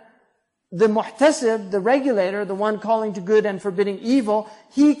better, the muhtasib, the regulator, the one calling to good and forbidding evil,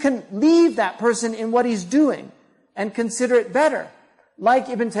 he can leave that person in what he's doing and consider it better. Like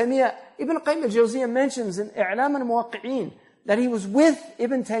Ibn Taymiyyah, Ibn Qayyim mentions in I'lam al-Muwaqqi'in that he was with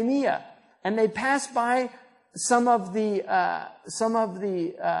Ibn Taymiyyah and they passed by some of the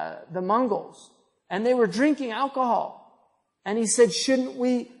Mongols and they were drinking alcohol. And he said, shouldn't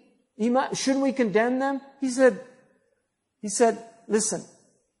we condemn them? He said, listen,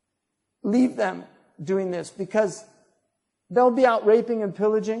 leave them doing this because they'll be out raping and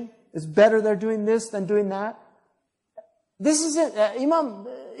pillaging. It's better they're doing this than doing that. This is it. Imam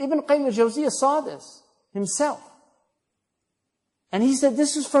Ibn Qayyim al-Jawziyah saw this himself. And he said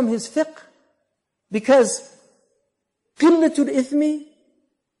this is from his fiqh. Because قِلَّةُ الْإِثْمِ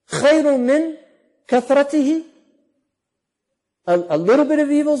خَيْرٌ مِّن كَثْرَتِهِ. A little bit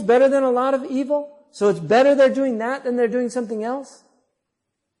of evil is better than a lot of evil. So it's better they're doing that than they're doing something else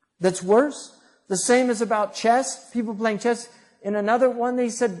that's worse. The same is about chess. People playing chess. In another one, they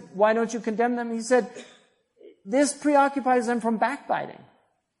said, why don't you condemn them? He said, this preoccupies them from backbiting.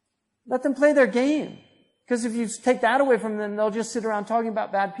 Let them play their game. Because if you take that away from them, they'll just sit around talking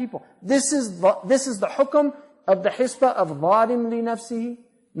about bad people. This is the hukum of the hisbah of zalim li nafsihi,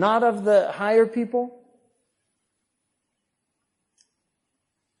 not of the higher people.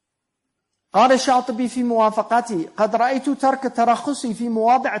 قال الشاطبي في موافقته قد رأيت ترك ترخصي في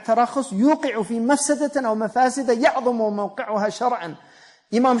مواضع الترخص يوقع في مفسدة أو مفاسدة يعظم موقعها شرعا.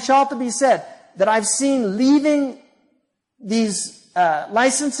 Imam Shatibi said that I've seen leaving these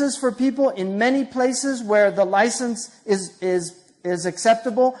licenses for people in many places where the license is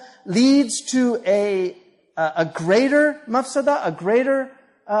acceptable leads to a greater mafsada, a greater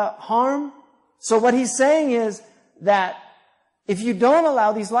harm. So what he's saying is that if you don't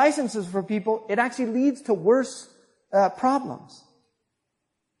allow these licenses for people, it actually leads to worse problems.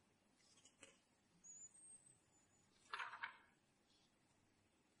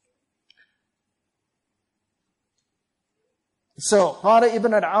 So, قال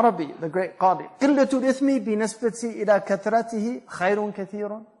Ibn al-Arabi, the great Qadi, قِلَّةُ الْإِثْمِ بِنَسْبَةِ إِلَى كَثْرَتِهِ خَيْرٌ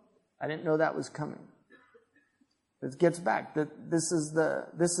كَثِيرٌ. I didn't know that was coming. It gets back. This is the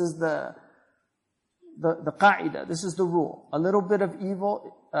qa'idah. This is the rule. A little bit of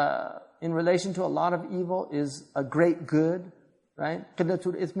evil in relation to a lot of evil is a great good. Right? قِلَّةُ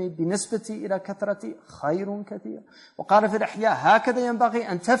الْإِثْمِ بِنَسْبَةِ إِلَى كَثْرَتِهِ خَيْرٌ كَثِيرٌ. وقال في الإحياء هكذا ينبغي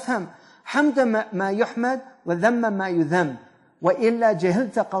أن تفهم حمد ما يحمد وذم ما يذم وإلا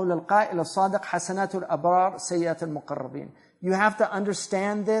جهلت قول القائل الصادق حسنات الأبرار سيئات المقربين. You have to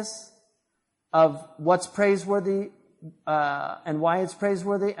understand this of what's praiseworthy and why it's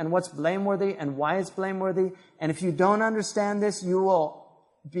praiseworthy, and what's blameworthy and why it's blameworthy. And if you don't understand this, you will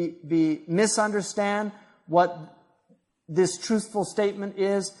be misunderstand what this truthful statement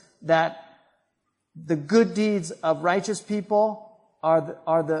is, that the good deeds of righteous people are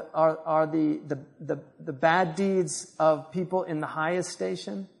the bad deeds of people in the highest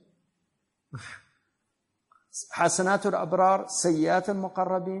station. حسنات الأبرار سيئات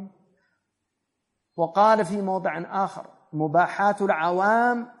المقربين. وقال في موضع آخر مباحات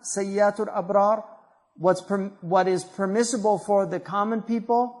العوام سيئات الأبرار. What is permissible for the common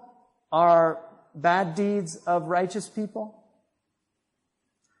people are bad deeds of righteous people.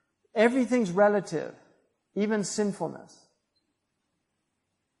 Everything's relative, even sinfulness.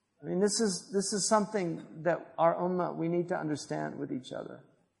 I mean, this is something that our ummah, we need to understand with each other.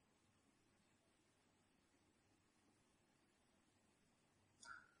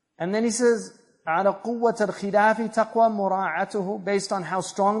 And then he says, على قوة الخلاف تقوى مراعاته. Based on how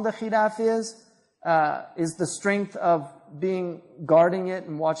strong the khilaf is the strength of guarding it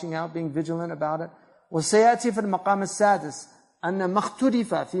and watching out, being vigilant about it. وسيأتي في المقام السادس أن ما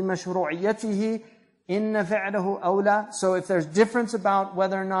اختلف في مشروعيته إن فعله أولى. So if there's difference about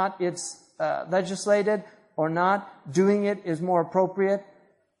whether or not it's legislated or not, doing it is more appropriate.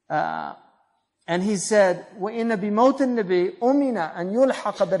 And he said, وَإِنَّ بِمَوْتِ النَّبِي أُمِنَ أَنْ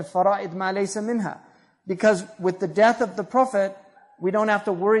يُلْحَقَ بِالْفَرَائِض مَا لَيْسَ مِنْهَا. Because with the death of the Prophet, we don't have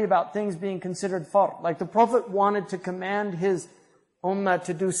to worry about things being considered fard. Like the Prophet wanted to command his ummah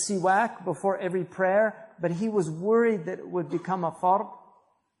to do siwak before every prayer, but he was worried that it would become a fard,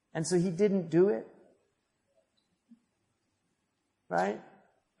 and so he didn't do it. Right?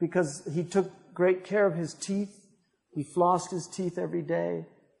 Because he took great care of his teeth. He flossed his teeth every day.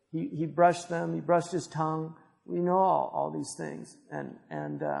 He brushed them. He brushed his tongue. We know all these things.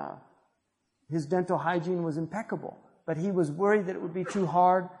 And his dental hygiene was impeccable. But he was worried that it would be too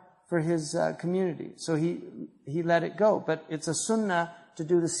hard for his community. So he let it go. But it's a sunnah to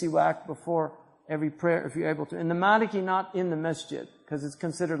do the siwak before every prayer if you're able to. In the Maliki, not in the masjid, because it's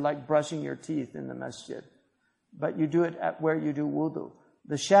considered like brushing your teeth in the masjid. But you do it at where you do wudu.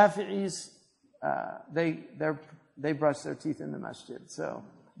 The Shafi'is, they brush their teeth in the masjid. So,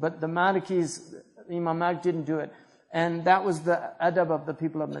 but the Malikis, Imam Malik didn't do it. And that was the adab of the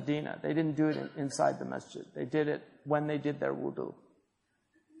people of Medina. They didn't do it inside the masjid. They did it when they did their wudu.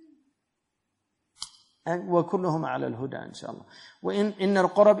 And وَكُلُّهُمْ عَلَى الْهُدَى إن شاء الله. وإن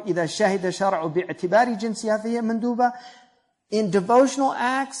القرب إذا شهد شرع باعتبار جنسها فهي مندوبة. In devotional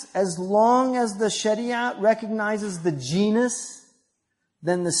acts, as long as the Sharia recognizes the genus,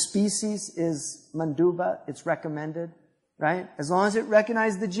 then the species is manduba, it's recommended, right? As long as it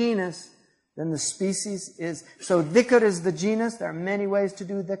recognizes the genus, then the species is. So dhikr is the genus. There are many ways to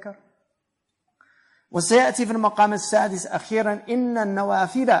do dhikr. وسيأتي في المقام السادس أخيرا إن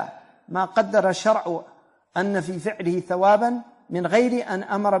النوافل ما قدر الشرع أن في فعله ثوابا من غير أن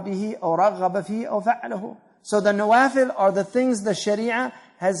أمر به أو رغب فيه أو فعله. So the nawafil are the things the Sharia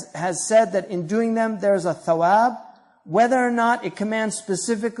has said that in doing them there's a thawab. Whether or not it commands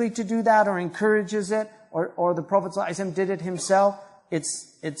specifically to do that or encourages it, or the Prophet ﷺ did it himself,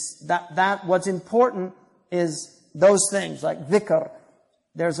 it's that what's important is those things like dhikr.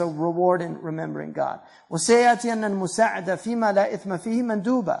 There's a reward in remembering God. وسيأتي أن المساعدة فيما لا إثم فيه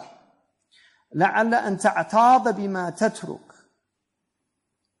مندوبة لعل أن تعتاض بما تترك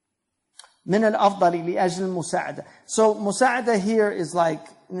من الأفضل لأجل المساعدة. So مساعدة here is like,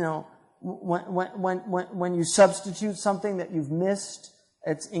 when you substitute something that you've missed,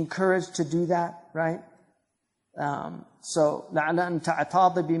 it's encouraged to do that, right? So لعل أن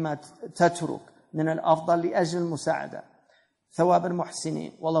تعتاض بما تترك من الأفضل لأجل المساعدة ثواب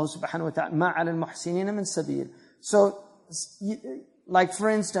المحسنين والله سبحانه وتعالى ما على المحسنين من سبيل. So like for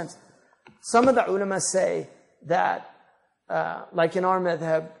instance, some of the ulama say that like in our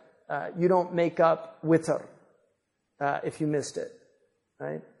madhab, you don't make up witr if you missed it,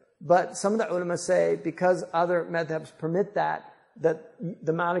 right? But some of the ulama say because other madhabs permit that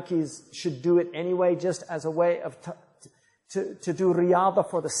the Malikis should do it anyway, just as a way of to do riyada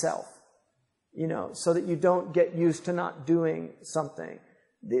for the self, so that you don't get used to not doing something.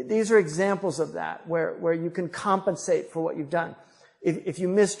 These are examples of that, where you can compensate for what you've done. If you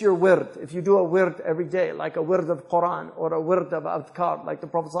missed your wird, if you do a wird every day, like a wird of Quran or a wird of adhkar, like the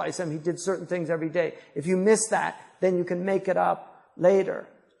Prophet ﷺ, he did certain things every day. If you miss that, then you can make it up later.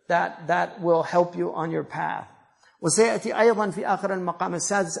 That will help you on your path. وسيأتي أيضا في آخر المقام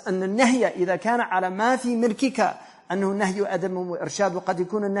السادس أن النهي إذا كان على ما في ملكك أنه نهي أدب وإرشاد، وقد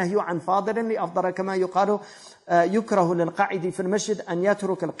يكون النهي عن فاضل لأفضل، كما يقال يكره للقاعد في المسجد أن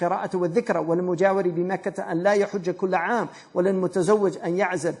يترك القراءة والذكر، وللمجاور بمكة أن لا يحج كل عام، وللمتزوج أن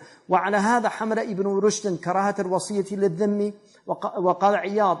يعزل. وعلى هذا حمل ابن رشد كراهة الوصية للذم. وقال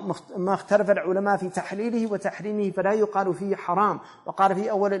عياض ما اختلف العلماء في تحليله وتحريمه فلا يقال فيه حرام. وقال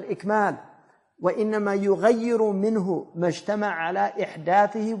في أول الإكمال وإنما يغير منه ما اجتمع على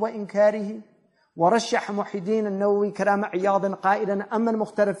إحداثه وإنكاره. ورشح محي الدين النووي كلام عياض قائلا أما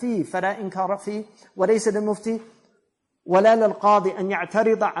المختلف فيه فلا إنكار فيه، وليس للمفتي ولا للقاضي أن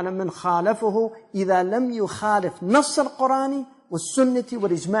يعترض على من خالفه إذا لم يخالف نص القرآن والسنة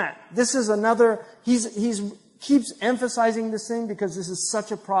والإجماع. This is another, he's keeps emphasizing this thing because this is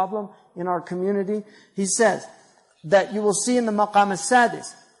such a problem in our community. He says that you will see in the maqam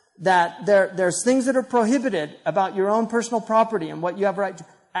as-sadis that there's things that are prohibited about your own personal property and what you have right to,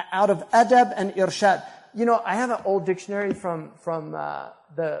 out of adab and irshad. I have an old dictionary from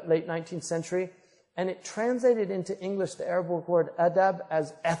the late 19th century, and it translated into English the Arabic word adab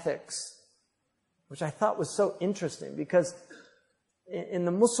as ethics, which I thought was so interesting because in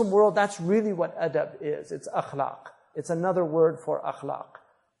the Muslim world, that's really what adab is. It's akhlaq. It's another word for akhlaq.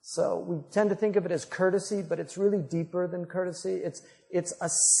 So we tend to think of it as courtesy, but it's really deeper than courtesy. It's a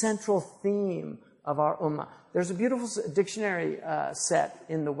central theme of our ummah. There's a beautiful dictionary set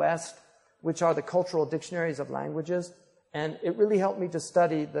in the West, which are the cultural dictionaries of languages, and it really helped me to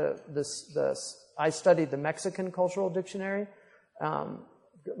study I studied the Mexican cultural dictionary.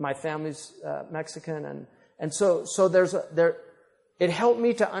 My family's Mexican, and so it helped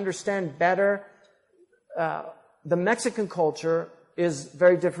me to understand better. The Mexican culture is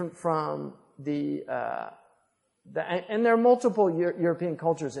very different from and there are multiple European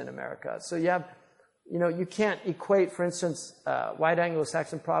cultures in America. So you have, you can't equate, for instance, white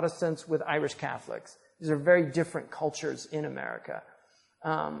Anglo-Saxon Protestants with Irish Catholics. These are very different cultures in America.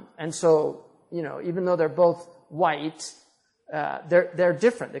 And so, even though they're both white, they're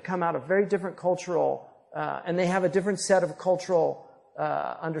different. They come out of very different cultural, and they have a different set of cultural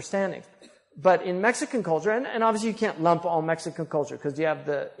understandings. But in Mexican culture, and obviously you can't lump all Mexican culture because you have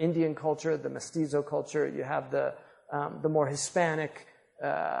the Indian culture, the mestizo culture, you have the more Hispanic,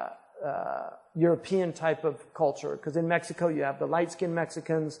 European type of culture. Because in Mexico you have the light-skinned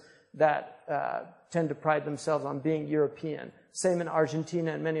Mexicans that tend to pride themselves on being European. Same in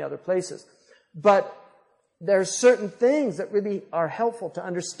Argentina and many other places. But there are certain things that really are helpful to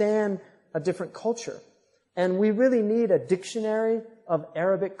understand a different culture. And we really need a dictionary of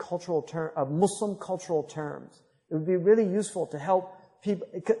Arabic cultural terms, of Muslim cultural terms. It would be really useful to help people,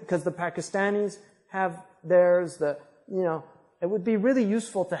 because the Pakistanis have theirs, it would be really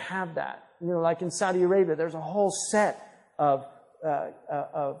useful to have that. Like in Saudi Arabia, there's a whole set of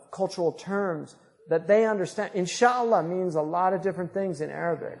cultural terms that they understand. Inshallah means a lot of different things in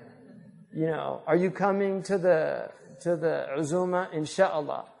Arabic. Are you coming to the uzuma?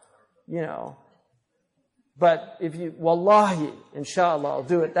 Inshallah. But if you, wallahi, inshallah, I'll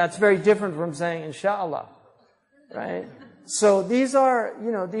do it. That's very different from saying inshallah, right? So they're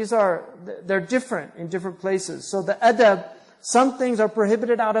different in different places. So the adab, some things are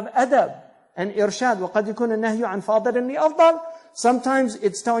prohibited out of adab and irshad. وَقَدْ يَكُونَ النَّهْيُ عَنْ فَاضِلٍ لِأَفْضَلٍ. Sometimes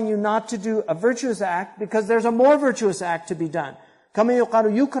it's telling you not to do a virtuous act because there's a more virtuous act to be done. كَمَا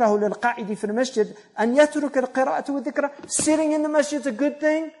يُقَالُ يُكْرَهُ لِلْقَاعِدِ فِي الْمَسْجِدِ أَنْ يَتْرُكَ الْقِرَاءَةَ وَالذِّكْرَ. Sitting in the masjid is a good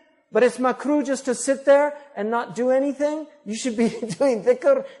thing, but it's makruh just to sit there and not do anything. You should be doing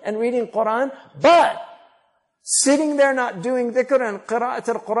dhikr and reading Quran. But sitting there not doing dhikr and qira'at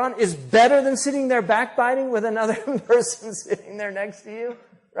al-Quran is better than sitting there backbiting with another person sitting there next to you,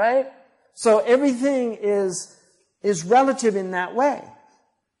 right? So everything is relative in that way.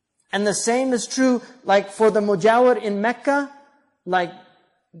 And the same is true, like for the Mujawir in Mecca, like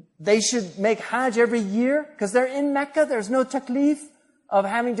they should make Hajj every year, because they're in Mecca, there's no taklif of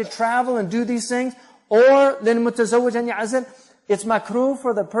having to travel and do these things. Or, لِلْمُتَزَوِّجْ أَنْ يَعْزِلْ, it's makruh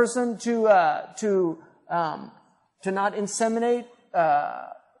for the person to not inseminate,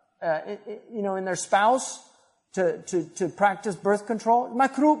 in their spouse, to practice birth control.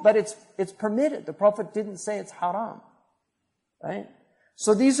 Makruh, but it's permitted. The Prophet didn't say it's haram. Right?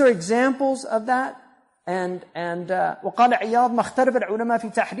 So these are examples of that. And وقال عياض ما اختلف العلماء في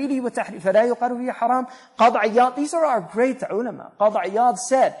تحريره وتحريمه فلا يقال فيه حرام. قاضي عياض, these are our great ulama. قاضي عياض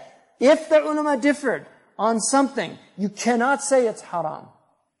said, if the ulama differed on something, you cannot say it's haram.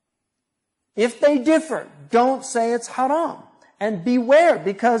 If they differ, don't say it's haram. And beware,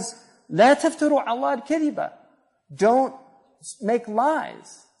 because لا تفتروا على الله الكذبة. Don't make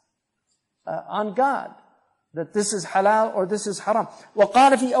lies on God that this is halal or this is haram.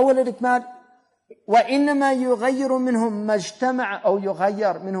 وقال في أول الإكمال وإنما يغير منهم ما اجتمع أو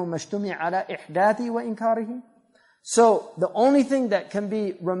يغير منهم ما اجتمع على إحداثه وإنكاره. So the only thing that can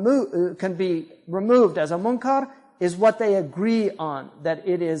be removed as a munkar is what they agree on, that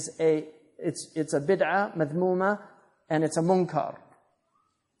it's a bid'ah, madhmuma, and it's a munkar.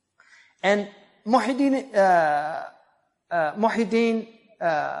 And Muhyiddin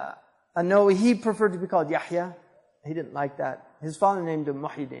An-Nawawi, he preferred to be called Yahya. He didn't like that. His father named him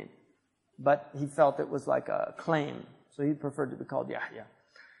Muhyiddin, but he felt it was like a claim, so he preferred to be called Yahya.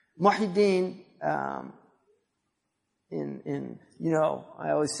 Muhyiddin, I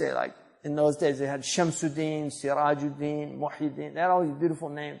always say, like, in those days they had Shamsuddin, Sirajuddin, Muhyiddin. They had all these beautiful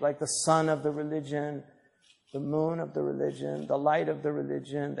names, like the sun of the religion, the moon of the religion, the light of the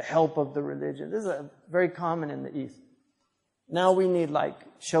religion, the help of the religion. This is very common in the East. Now we need like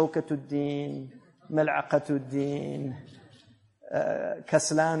Shawkatuddin, Mal'aqatuddin,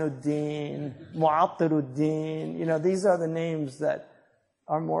 Kaslanuddin, Mu'attiruddin. These are the names that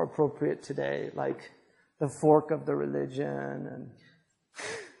are more appropriate today, like the fork of the religion and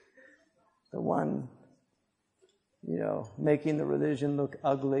the one, making the religion look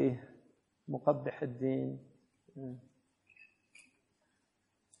ugly, Muqabbih ad-Din.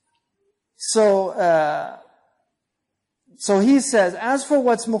 So he says, as for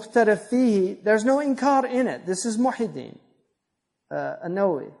what's mukhtarif fihi, there's no inkar in it. This is Muhyiddin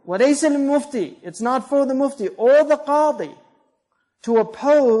An-Nawawi. وَلَيْسَ لِلْمُفْتِي, it's not for the mufti or the qadi to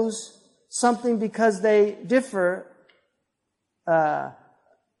oppose something because they differ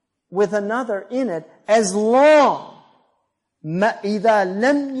with another in it, as long إِذَا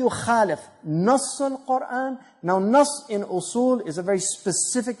لَمْ يُخَالِفْ نَص الْقُرْآنِ. Now, nas in usul is a very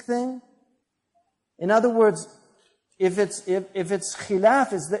specific thing. In other words, if it's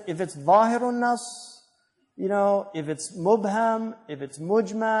khilaf, if it's zahirun nas, if it's mubham, if it's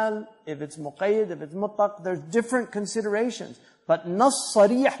mujmal, if it's muqayyid, if it's mutlaq, there's different considerations. But nas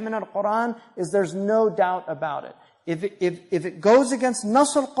sarih min al-Quran is there's no doubt about it. If it goes against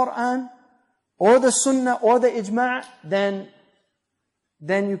nas al-Quran, or the sunnah, or the ijma',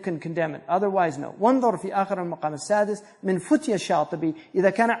 then you can condemn it. Otherwise, no. وانظر في آخر المقام السادس من فتية الشاطبي إذا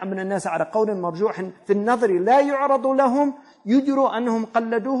كان من الناس على قول مرجوح في النظر لا يعرض لهم يجروا أنهم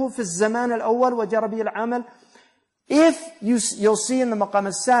قلدوه في الزمان الأول وجرى به العمل. If you'll see in the مقام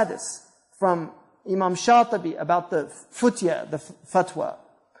السادس from Imam Shatibi about the futya, the fatwa,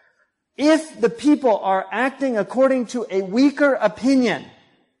 if the people are acting according to a weaker opinion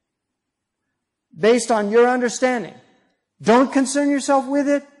based on your understanding, don't concern yourself with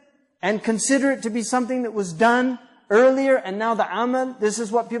it and consider it to be something that was done earlier and now the amal, this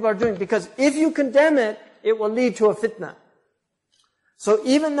is what people are doing. Because if you condemn it, it will lead to a fitna. So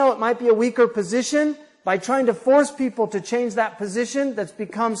even though it might be a weaker position, by trying to force people to change that position that's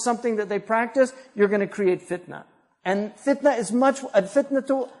become something that they practice, you're going to create fitna. And fitna is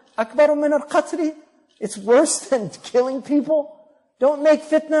al-fitnatu akbaru min al-qatri. It's worse than killing people. Don't make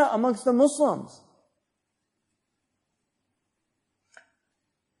fitna amongst the Muslims.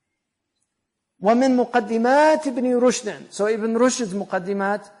 ومن مقدمات ابن رشد. So Ibn Rushd's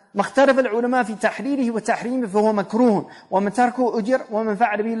مقدمات ما اختلف العلماء في تحريره وتحريمه فهو مكروه ومن تركه أجر ومن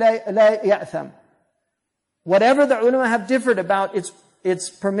فعل به لا يأثم. Whatever the ulama have differed about its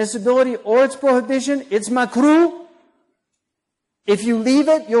permissibility or its prohibition, it's makruh. If you leave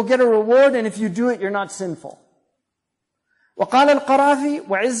it, you'll get a reward, and if you do it, you're not sinful. وقال القرافي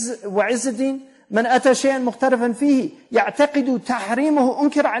وعز الدين من أتى شيئا مختلفا فيه يعتقد تحريمه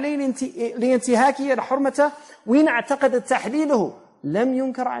أنكر عليه لانتهاكه لحرمته وإن اعتقد تحليله لم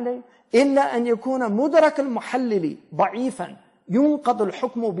ينكر عليه إلا أن يكون مدرك المحلل ضعيفا ينقض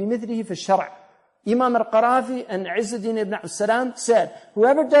الحكم بمثله في الشرع Imam al-Qarafi and Izzuddin ibn al-Salam said,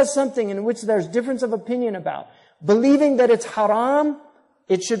 whoever does something in which there's difference of opinion about, believing that it's haram,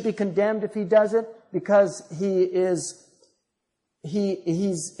 it should be condemned if he does it, because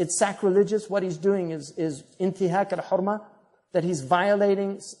it's sacrilegious. What he's doing is intihak al-hurma, that he's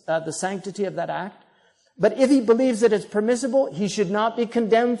violating the sanctity of that act. But if he believes that it's permissible, he should not be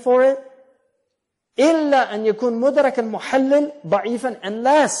condemned for it. إِلَّا أَن يَكُونْ مُدْرَكَ الْمُحَلِّلْ ضَعِيفًا,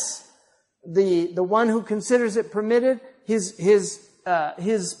 unless the one who considers it permitted, his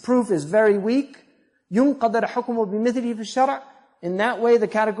proof is very weak. يُنْقَدَرْ حُكْمُ بِمِثْلِهِ فِي الشَّرْعِ. In that way, the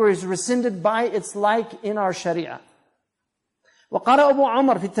category is rescinded by its like in our Sharia. وَقَرَأَ أَبُو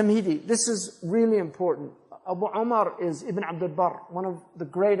عَمَرْ فِي التَّمْهِيدِ. This is really important. Abu Umar is Ibn Abd al-Barr, one of the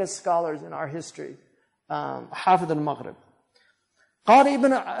greatest scholars in our history. حافظ المغرب. قال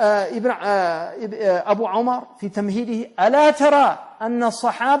أبو عمر في تمهيده: ألا ترى أن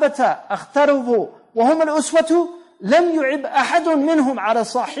الصحابة اختربوا وهم الأسوة لم يعب أحد منهم على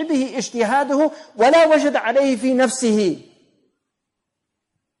صاحبه اجتهاده ولا وجد عليه في نفسه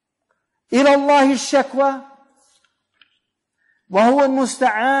إلى الله الشكوى وهو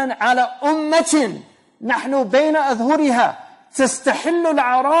المستعان على أمة نحن بين أظهرها تستحل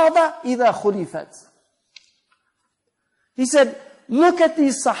الأعراض إذا خلفت. He said, look at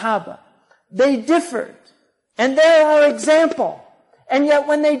these Sahaba. They differed. And they're our example. And yet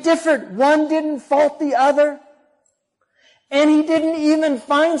when they differed, one didn't fault the other. And he didn't even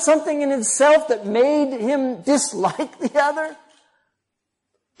find something in himself that made him dislike the other.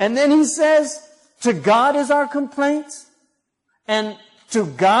 And then he says, to God is our complaint. And to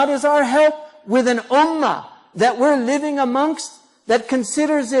God is our help, with an ummah that we're living amongst that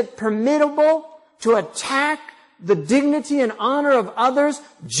considers it permissible to attack the dignity and honor of others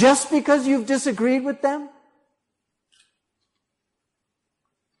just because you've disagreed with them?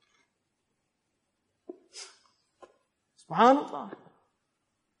 SubhanAllah.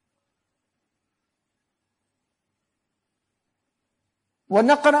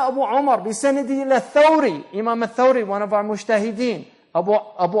 ونقل أبو عمر بسنده إلى الثوري. Imam al-Thawri, one of our mujtahideen,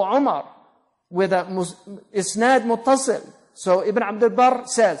 Abu Umar, with a isnad muttasil. So Ibn Abd al-Barr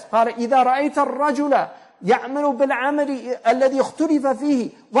says, قال إذا رأيت الرجل يعمل بالعمل الذي اختلف فيه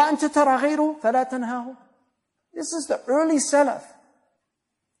وأنت ترى غيره فلا تنهاه. This is the early Salaf.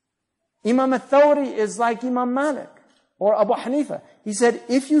 Imam al-Thawri is like Imam Malik or Abu Hanifa. He said,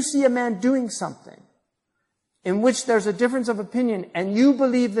 if you see a man doing something in which there's a difference of opinion and you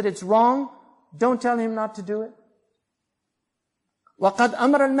believe that it's wrong, don't tell him not to do it. وقد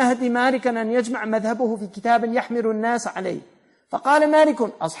أمر المهدي مالكا أن يجمع مذهبه في كتاب يحمل الناس عليه. فقال مالك: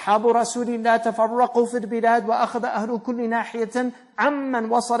 أصحاب رسول الله تفرقوا في البلاد وأخذ أهل كل ناحية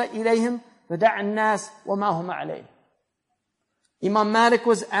عمن وصل إليهم فدع الناس وما هم عليه. Imam Malik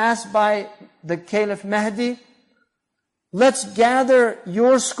was asked by the Caliph Mahdi, let's gather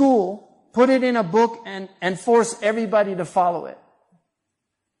your school, put it in a book and force everybody to follow it.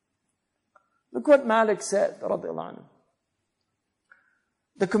 Look what Malik said, radiallahu anhu.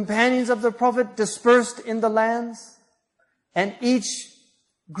 The companions of the Prophet dispersed in the lands, and each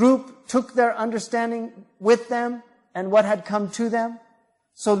group took their understanding with them and what had come to them.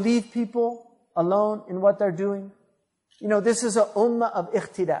 So leave people alone in what they're doing. You know, this is an ummah of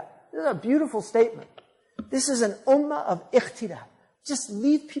ikhtilaf. This is a beautiful statement. This is an ummah of ikhtilaf. Just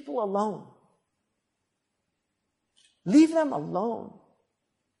leave people alone. Leave them alone.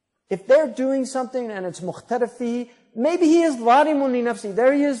 If they're doing something and it's mukhtalif fihi, maybe he is zalimun li nafsi.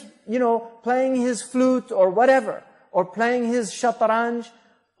 There he is, playing his flute or whatever, or playing his shatranj,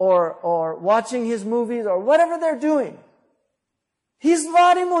 or watching his movies, or whatever they're doing. He's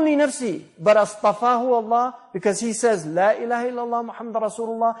zalimun li nafsi. But astafahu Allah, because he says, La ilaha illallah Muhammad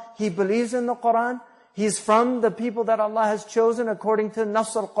Rasulullah. He believes in the Quran. He's from the people that Allah has chosen according to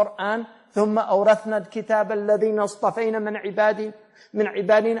Nafs al-Quran. ثُمَّ أَوْرَثْنَا الْكِتَابَ الَّذِينَ اصْطَفَيْنَا مِنْ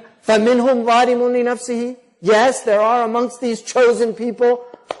عِبَادِنَا فَمِنْهُمْ ظَالِمٌ لِنَفْسِهِ. Yes, there are amongst these chosen people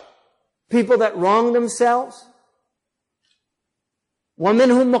that wrong themselves.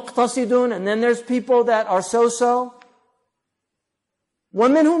 وَمِنْهُمْ مُقْتَصِدُونَ. And then there's people that are so-so.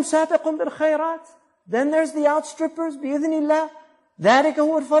 وَمِنْهُمْ سَابِقٌ بِالْخَيْرَاتِ. Then there's the outstrippers, بِإِذْنِ اللَّهِ. ذَلِكَ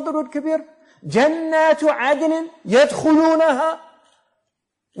هُوَ الْفَضْلُ الْكَبِيرُ. جَنَّاتُ عَدْنٍ يَدْخُلُونَهَا.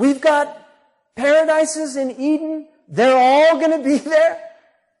 We've got paradises in Eden. They're all going to be there.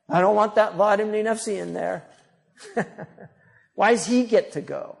 I don't want that zalim li nafsi in there. Why does he get to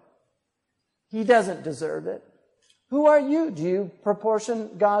go? He doesn't deserve it. Who are you? Do you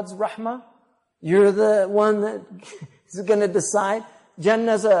proportion God's rahmah? You're the one that is going to decide.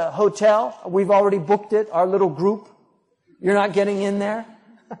 Jannah's a hotel. We've already booked it, our little group. You're not getting in there.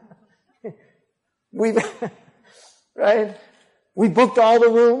 Right? We booked all the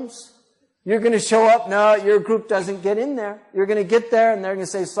rooms. You're going to show up. No, your group doesn't get in there. You're going to get there and they're going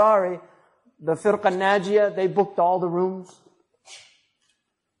to say, sorry, the Firqa Najiyah, they booked all the rooms.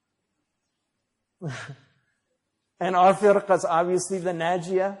 And our firqa is obviously the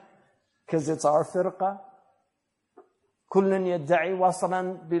Najiyah, because it's our firqa. كُلٌّ يَدَّعِي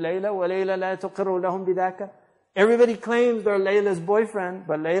وَصَلًا بِلَيْلَ وَلَيْلَ لَا تُقِرُّ لَهُمْ بِذَاكَ. Everybody claims they're Layla's boyfriend,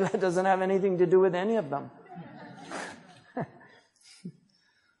 but Layla doesn't have anything to do with any of them.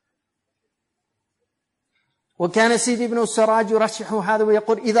 وكان سيدي بن السراج يرشح هذا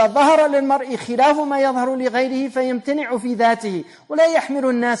ويقول إذا ظهر للمرء خلاف ما يظهر لغيره فيمتنع في ذاته ولا يحمل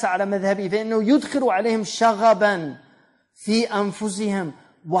الناس على مذهبه فإنه يدخل عليهم شغبا في أنفسهم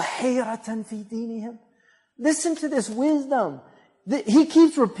وحيرة في دينهم. Listen to this wisdom. He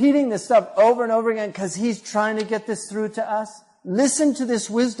keeps repeating this stuff over and over again because he's trying to get this through to us. Listen to this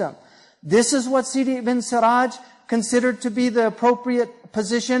wisdom. This is what Sidi ibn Siraj considered to be the appropriate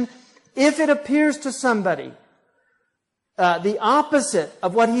position. If it appears to somebody the opposite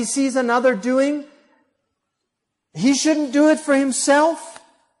of what he sees another doing, he shouldn't do it for himself,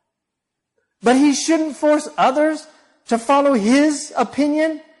 but he shouldn't force others to follow his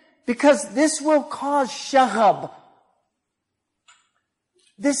opinion, because this will cause shaghab.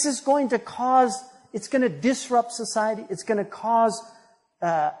 This is going to cause, it's going to disrupt society, it's going to cause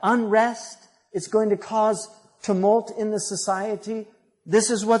unrest, it's going to cause tumult in the society.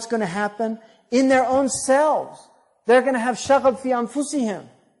 This is what's going to happen in their own selves. They're going to have shaghab fi anfusihim.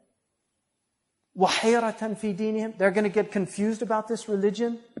 وَحَيْرَةً فِي دِينِهِمْ. They're going to get confused about this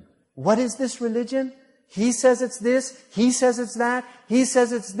religion. What is this religion? He says it's this. He says it's that. He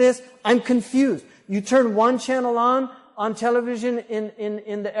says it's this. I'm confused. You turn one channel on television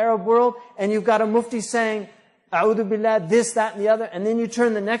in the Arab world, and you've got a mufti saying, A'udhu billah, this, that, and the other. And then you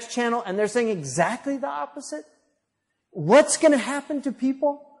turn the next channel, and they're saying exactly the opposite. What's going to happen to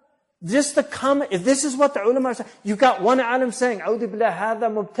people? Just the comment, if this is what the ulama are saying, you've got one alim saying, A'udhu billah,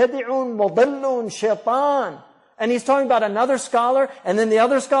 hadha mubtadi'un, mudallun, shaitan. And he's talking about another scholar, and then the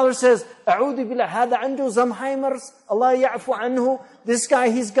other scholar says, A'udhu billah, hadha andu Zamheimer's, Allah ya'fu anhu. This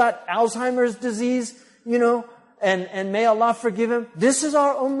guy, he's got Alzheimer's disease, and may Allah forgive him. This is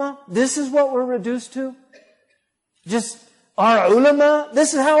our ummah. This is what we're reduced to. Just our ulama.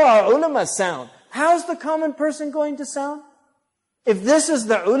 This is how our ulama sound. How's the common person going to sound? If this is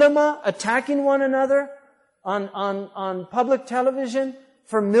the ulama attacking one another on public television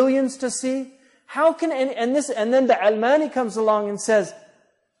for millions to see, how can, and then the Almani comes along and says,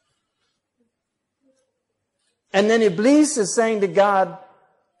 and then Iblis is saying to God,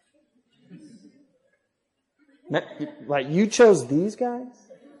 like, you chose these guys?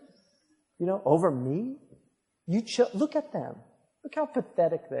 Over me? Look at them. Look how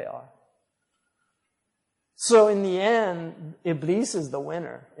pathetic they are. So in the end, Iblis is the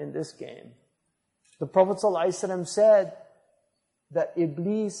winner in this game. The Prophet ﷺ said that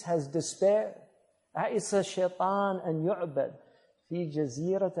Iblis has despaired. أَئِسَ الشَّيْطَانِ أَنْ يُعْبَدْ فِي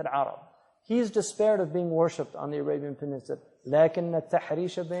جَزِيرَةِ الْعَرَبِ. He's despaired of being worshipped on the Arabian Peninsula. لَكِنَّ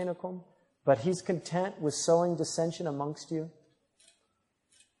التَّحْرِيشَ بَيْنَكُمْ. But he's content with sowing dissension amongst you.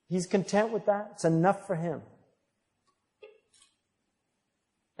 He's content with that. It's enough for him.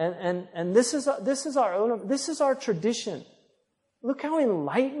 And this is our tradition. Look how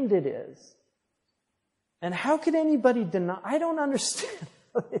enlightened it is. And how could anybody deny? I don't understand.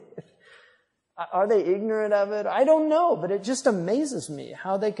 Are they ignorant of it? I don't know, but it just amazes me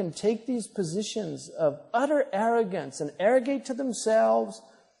how they can take these positions of utter arrogance and arrogate to themselves.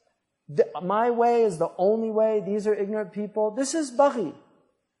 My way is the only way. These are ignorant people. This is baghi.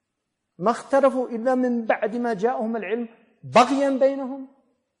 مَا اخْتَرَفُوا إِلَّا مِن بَعْدِ مَا جَاءُهُمُ الْعِلْمُ بَغْيًا بَيْنَهُمْ.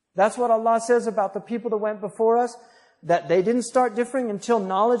 That's what Allah says about the people that went before us, that they didn't start differing until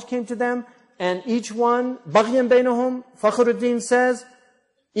knowledge came to them, and each one, بَغْيًا بَيْنَهُمْ, Fakhruddin says,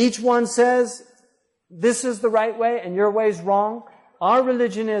 each one says, this is the right way and your way's wrong. Our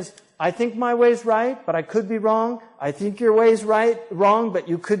religion is, I think my way's right, but I could be wrong. I think your way's wrong, but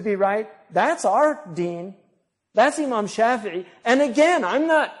you could be right. That's our deen. That's Imam Shafi'i. And again,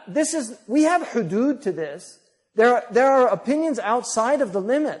 we have hudud to this. There are opinions outside of the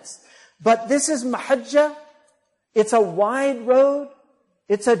limits. But this is mahajjah. It's a wide road.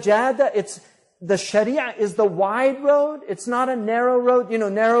 It's a jada. The sharia is the wide road. It's not a narrow road.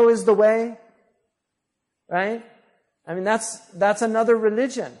 Narrow is the way. Right? I mean, that's another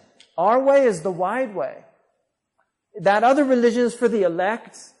religion. Our way is the wide way. That other religion is for the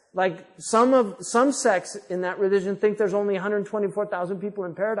elect. Like some sects in that religion think there's only 124,000 people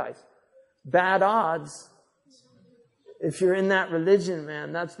in paradise. Bad odds. If you're in that religion,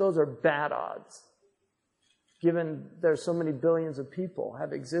 man, those are bad odds. given there's so many billions of people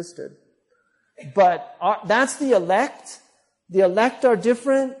have existed. But that's the elect. The elect are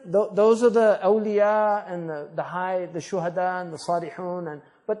different. Those are the awliya and the shuhada and the salihun.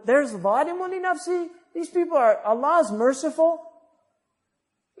 But there's zalimun li nafsi. These people are, Allah is merciful.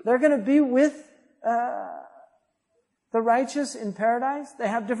 They're going to be with the righteous in paradise. They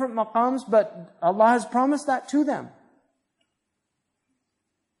have different maqams, but Allah has promised that to them.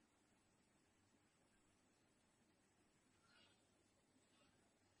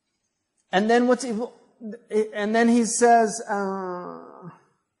 And then and then he says,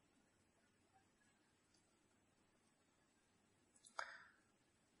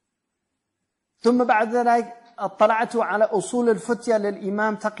 ثم بعد ذلك اطلعت على أصول الفتية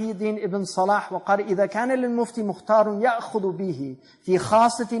للإمام تقي الدين ابن صلاح وقال إذا كان للمفتي مختار يأخذ به في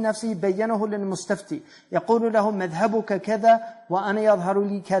خاصة نفسه بينه للمستفتي يقول له مذهبك كذا وأنا يظهر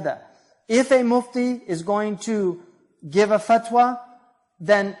لي كذا. If a mufti is going to give a fatwa,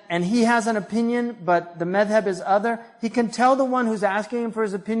 then, and he has an opinion, but the madhab is other, he can tell the one who's asking him for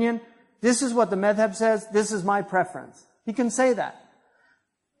his opinion, this is what the madhab says, this is my preference. He can say that.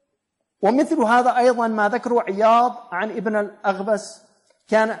 ومثل هذا أيضا ما ذكره عياض عن ابن الأغبس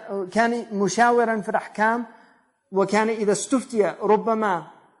كان مشاورا في الأحكام وكان إذا استفتي ربما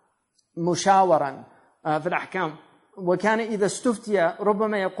مشاورا في الأحكام وكان إذا استفتي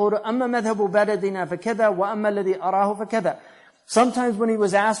ربما يقول أما مذهب بلدنا فكذا وأما الذي أراه فكذا. Sometimes when he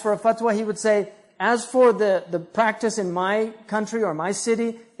was asked for a fatwa, he would say, as for the practice in my country or my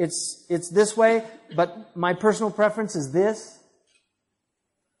city, it's this way, but my personal preference is this.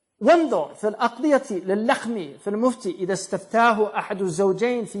 وانظر في الأقضية للخمي في المفتي إذا استفتاه أحد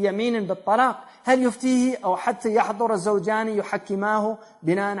الزوجين في يمين بالطلاق هل يفتيه أو حتى يحضر الزوجان يحكماه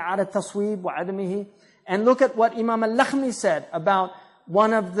بناء على التصويب وعدمه. And look at what Imam al-Lakhmi said about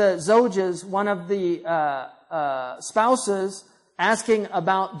one of the zawjas, one of the spouses asking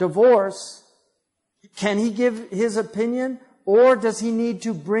about divorce. Can he give his opinion, or does he need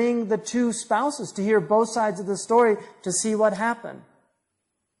to bring the two spouses to hear both sides of the story to see what happened?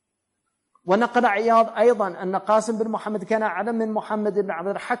 ونقل عياض أيضا أن قاسم بن محمد كان أعلم من محمد بن عبد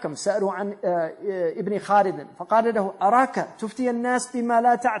الحكم سألوا عن ابن خالد فقال له أراك تفتي الناس بما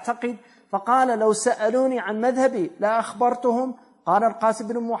لا تعتقد فقال لو سألوني عن مذهبي لا أخبرتهم. قال القاسم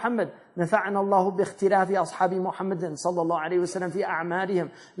بن محمد نفعنا الله باختلاف أصحاب محمد صلى الله عليه وسلم في أعمالهم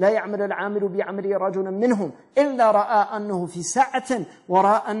لا يعمل العامل بعمل رجل منهم إلا رأى أنه في ساعة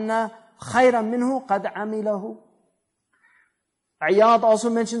ورأى أن خيرا منه قد عمله. Iyad also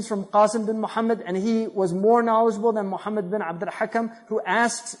mentions from Qasim bin Muhammad, and he was more knowledgeable than Muhammad bin Abd al-Hakam, who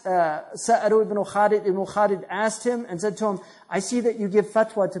asked Sa'aru ibn Khalid. Ibn Khalid asked him and said to him, I see that you give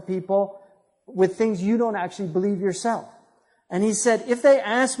fatwa to people with things you don't actually believe yourself. And he said, if they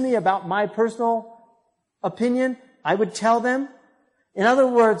ask me about my personal opinion, I would tell them. In other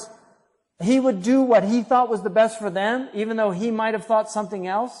words, he would do what he thought was the best for them, even though he might have thought something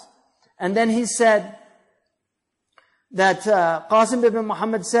else. And then he said that Qasim ibn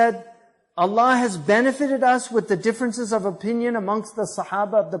Muhammad said, Allah has benefited us with the differences of opinion amongst the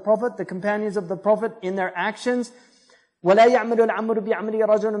Sahaba of the Prophet, the companions of the Prophet, in their actions. وَلَا يَعْمَلُ الْعَمْرُ بِعَمْلِ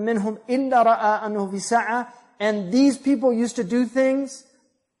رَجُلٍ مِّنْهُمْ إِلَّا رَأَى أَنَّهُ فِي سَاعَةٍ. And these people used to do things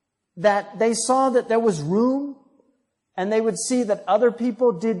that they saw that there was room, and they would see that other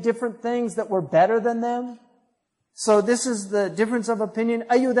people did different things that were better than them. So this is the difference of opinion.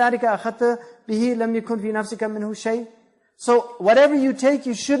 أَيُّ ذَلِكَ أَخَذْتَ بِهِ لَمْ يَكُنْ فِي نَفْسِكَ مِنْهُ شَيْءٍ. So whatever you take,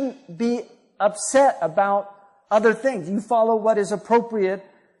 you shouldn't be upset about other things. You follow what is appropriate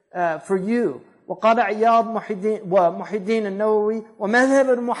for you. وقال عياض ومحي الدين النووي ومذهب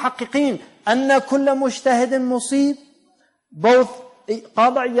المحققين أن كل مجتهد مصيب. Both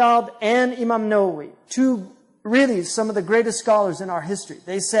Qadi Iyad and Imam Nawawi, two really some of the greatest scholars in our history,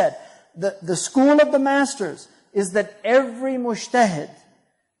 they said the school of the masters is that every mujtahid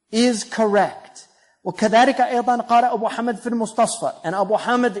is correct. وكذلك أيضا قال أبو حمد في المستصفى. And Abu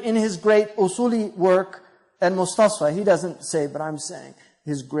Hamid in his great usuli work, al-Mustasfa, he doesn't say, but I'm saying,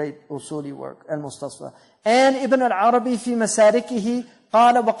 his great usuli work, al-Mustasfa. And Ibn al-Arabi في مساركه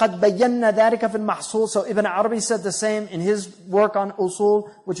قال وقد بينا ذلك في المحصول. So Ibn Arabi said the same in his work on usul,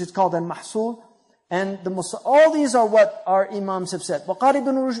 which is called al-Mahsul. And all these are what our imams have said. وقال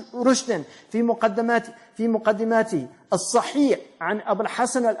ابن رشد في مقدماته الصحيح عن أبو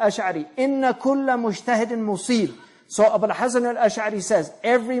الحسن الأشعري إن كل مجتهد مصيب. So Abu al-Hasan al-Ash'ari says,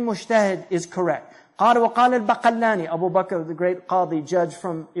 every mujtahid is correct. قال وقال البقلاني, Abu Bakr, the great Qadi, judge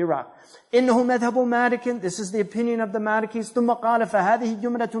from Iraq. إنه مذهب مالك, this is the opinion of the Malikis. ثم قال فهذه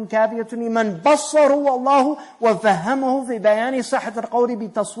جملة كافية لمن بصره الله وفهمه في بيان صحة القول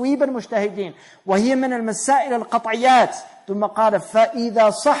بتصويب المجتهدين وهي من المسائل القطعيات. ثم قال فإذا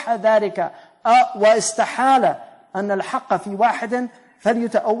صح ذلك واستحال أن الحق في واحد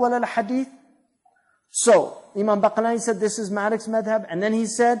فليتأول الحديث. So Imam Baqlani said this is Malik's madhab, and then he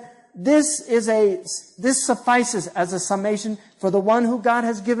said this suffices as a summation for the one who God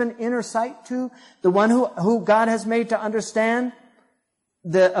has given inner sight to, the one who God has made to understand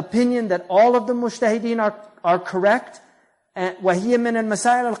the opinion that all of the mujtahideen are correct. And وَهِيَ مِنَ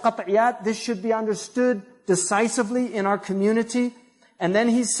الْمَسَائِلِ الْقَطْعِيَاتِ, this should be understood decisively in our community. And then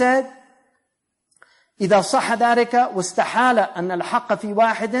he said, إِذَا صَحَ ذَلِكَ وَاسْتَحَالَ أَنَّ الْحَقَّ فِي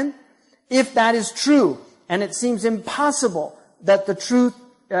وَاحِدٍ, if that is true, and it seems impossible that the truth,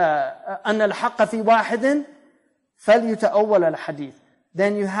 أَنَّ الْحَقَّ فِي وَاحِدٍ فَلْيُتَأَوَّلَ الْحَدِيثِ,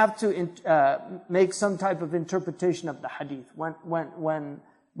 then you have to make some type of interpretation of the hadith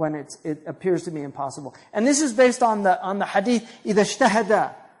when it appears to be impossible. And this is based on the hadith, إِذَا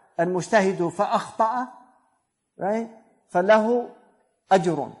اجْتَهَدَ الْمُجْتَهِدُ فَأَخْطَأَ, right? فَلَهُ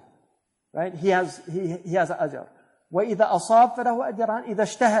أَجْرٌ, right? He has an ajr. وَإِذَا أَصَابَ فَلَهُ أَجْرَانِ, إِذَا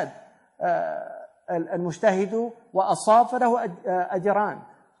اجْتَهَدَ المجتهد وأصاب فله أجران,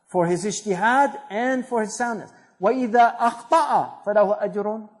 for his ijtihad and for his soundness. وَإِذَا أَخْطَأَ فَلَهُ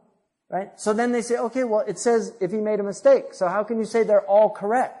أَجْرٌ, right? So then they say, okay, well, it says if he made a mistake, so how can you say they're all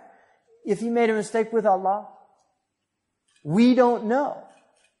correct? If he made a mistake with Allah, we don't know,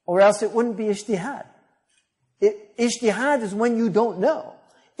 or else it wouldn't be ijtihad. Ijtihad is when you don't know.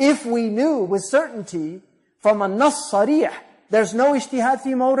 If we knew with certainty from a nas sarih, there's no ijtihad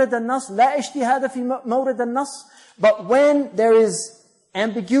fi mawrid al-nas, la ijtihad fi mawrid al-nas. But when there is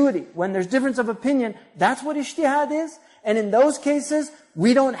ambiguity, when there's difference of opinion, that's what ijtihad is. And in those cases,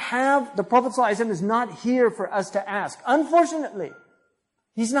 we don't have, the Prophet ﷺ is not here for us to ask. Unfortunately,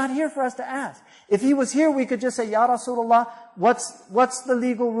 he's not here for us to ask. If he was here, we could just say, Ya Rasulullah, what's the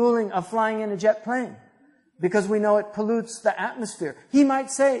legal ruling of flying in a jet plane? Because we know it pollutes the atmosphere. He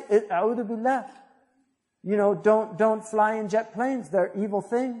might say, A'udhu billah, don't fly in jet planes. They're evil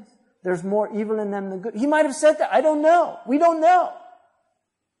things. There's more evil in them than good. He might have said that. I don't know. We don't know.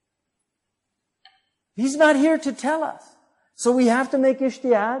 He's not here to tell us. So we have to make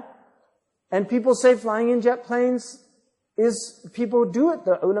ijtihad. And people say flying in jet planes people do it.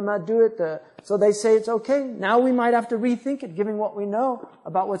 The ulama do it. So they say it's okay. Now we might have to rethink it, given what we know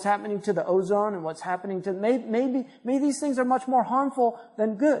about what's happening to the ozone and what's happening to, maybe these things are much more harmful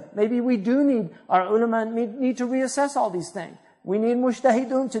than good. Maybe we do need, our ulama need to reassess all these things. We need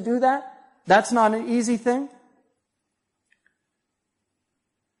mujtahidun to do that. That's not an easy thing.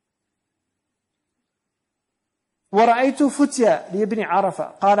 ورأيت فتيا لابن عرفة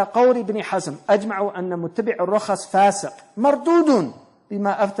قال قول ابن حزم أجمعوا أن متبع الرخص فاسق مردود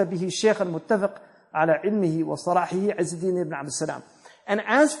بما أفتى به الشيخ المتفق على علمه وصلاحه عز الدين ibn Abd Salam. And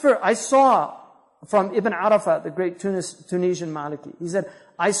as for, I saw from Ibn Arafah, the great Tunisian Maliki, he said,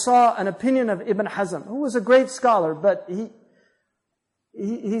 I saw an opinion of Ibn Hazm, who was a great scholar, but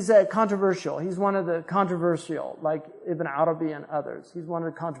he's controversial. He's one of the controversial, like Ibn Arabi and others. He's one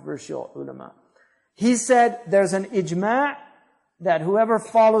of the controversial ulama. He said there's an ijma' that whoever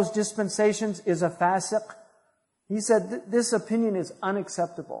follows dispensations is a fasiq. He said this opinion is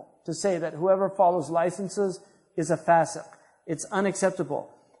unacceptable, to say that whoever follows licenses is a fasiq. It's unacceptable.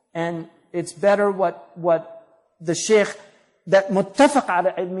 And it's better what the Shaykh, that muttafaq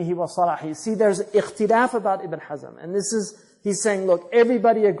ala ilmihi wa salahi. See, there's ikhtilaf about Ibn Hazm. And he's saying, look,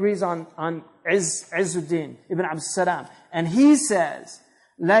 everybody agrees on Izzuddin ibn Abd Salam. And he says,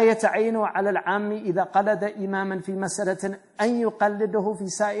 لا يتعين على العام إذا قلد إماما في مسألة أن يقلده في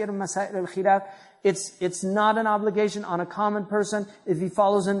سائر مسائل الخلاف. It's not an obligation on a common person if he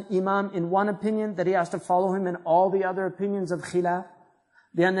follows an imam in one opinion that he has to follow him in all the other opinions of khilaf.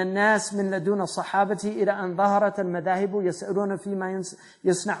 لأن الناس من لدن الصحابة إلى أن ظهرت المذاهب يسألون فيما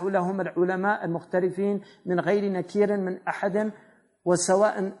يصنع لهم العلماء المختلفين من غير نكير من أحد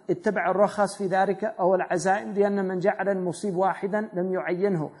وسواء اتبع الرخص في ذلك أو العزائم لأن من جعل المصيب واحدا لم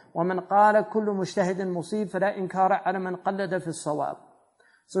يعينه ومن قال كل مجتهد مصيب فلا إنكار على من قلد في الصواب.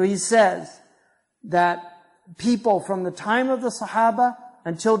 So he says that people from the time of the Sahaba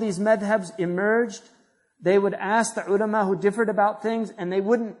until these madhabs emerged, they would ask the ulama who differed about things, and they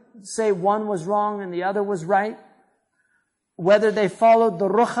wouldn't say one was wrong and the other was right, whether they followed the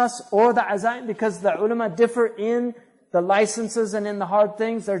rukhas or the azaim, because the ulama differ in the licenses and in the hard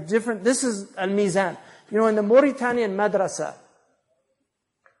things. They're different. This is al-mizan. In the Mauritanian madrasa,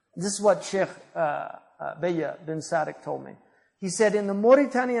 This is what Shaykh Bayya bin Sadiq told me. He said in the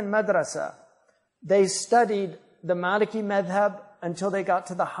Mauritanian madrasa, they studied the Maliki madhab until they got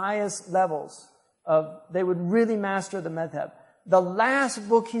to the highest levels they would really master the madhab. The last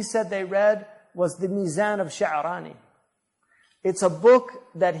book he said they read was the Mizan of Sha'rani. It's a book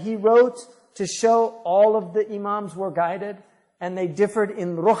that he wrote to show all of the imams were guided, and they differed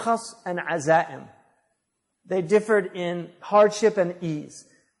in rukhas and azaim. They differed in hardship and ease.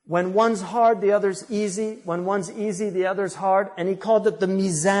 When one's hard, the other's easy. When one's easy, the other's hard. And he called it the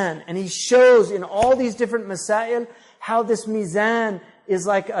mizan. And he shows in all these different masail how this mizan is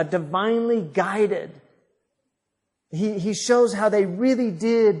like a divinely guided. He shows how they really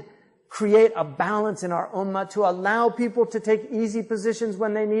did create a balance in our ummah to allow people to take easy positions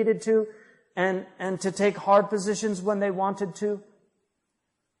when they needed to, and to take hard positions when they wanted to.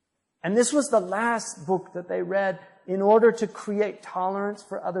 And this was the last book that they read in order to create tolerance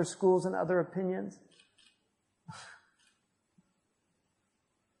for other schools and other opinions.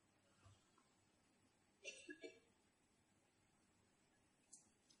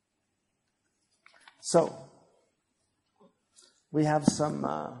 So, we have some...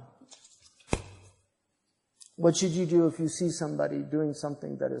 what should you do if you see somebody doing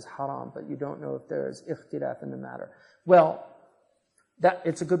something that is haram, but you don't know if there is ikhtilaf in the matter? Well,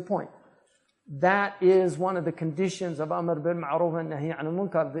 it's a good point. That is one of the conditions of Amr bil Ma'ruf and Nahi anil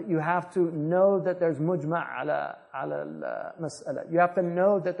Munkar, that you have to know that there's mujma' ala al-mas'ala. You have to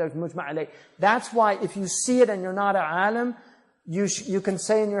know that there's mujma' alayh. That's why if you see it and you're not an alim, you can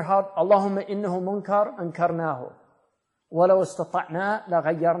say in your heart, Allahumma innahu munkar ankarnahu. وَلَوْ اسْتَطَعْنَا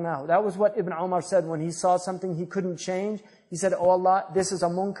لَغَيَّرْنَاهُ. That was what Ibn Umar said when he saw something he couldn't change. He said, oh Allah, this is a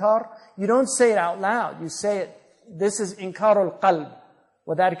munkar. You don't say it out loud. You say it, this is inkarul qalb.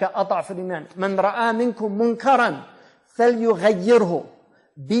 وَذَلِكَ أَضْعَفُ الْإِيمَانِ مَنْ رَآَ مِنْكُمْ مُنْكَرًا فَلْيُغَيِّرْهُ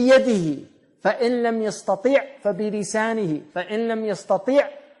بِيَدِهِ فَإِنْ لَمْ يَسْتَطِعْ فَبِلِسَانِهِ فَإِنْ لَمْ يَسْتَطِعْ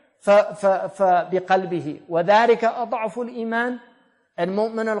فَبِقَلْبِهِ وَذَلِكَ أَضْعَفُ الْإِيمَانِ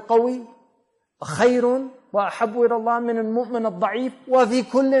المؤمن القوي خير وأحب إلى الله من المؤمن الضعيف وفي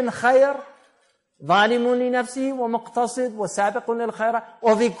كل خير ظالم لنفسه ومقتصد وسابق للخير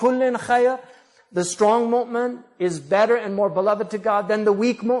وفي كل خير. The strong mu'min is better and more beloved to God than the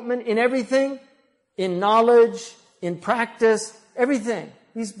weak mu'min in everything, in knowledge, in practice, everything.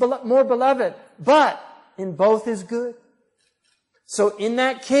 He's more beloved, but in both is good. So in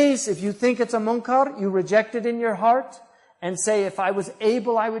that case, if you think it's a munkar, you reject it in your heart and say, if I was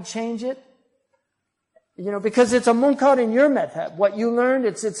able, I would change it. Because it's a munkar in your madhab. What you learned,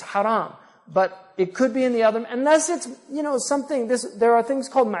 it's haram. But it could be in the other, unless it's, something, there are things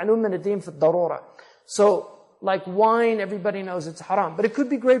called ma'lum min ad-din fi ad-darura. So, like wine, everybody knows it's haram. But it could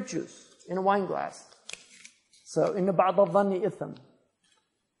be grape juice in a wine glass. So, inna ba'd al-dhanni itham.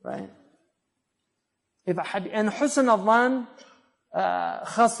 Right? And husn al-dhan,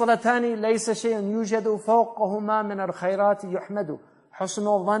 خصلتان ليس شيء يوجد فوقهما من الخيرات يحمد حسن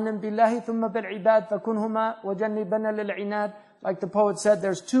الظن بالله ثم بالعباد فكنهما وجنبنا للعناد. Like the poet said,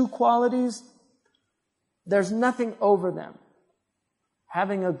 there's two qualities, there's nothing over them.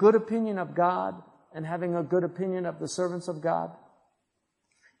 Having a good opinion of God and having a good opinion of the servants of God.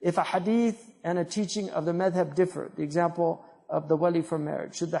 If a hadith and a teaching of the madhab differ, the example of the wali for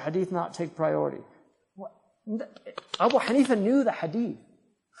marriage, should the hadith not take priority? Abu Hanifa knew the hadith.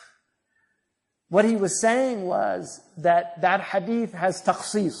 What he was saying was that hadith has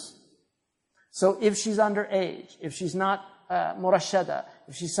takhsis. So if she's underage, if she's not murashada,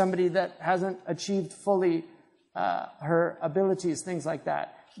 if she's somebody that hasn't achieved fully her abilities, things like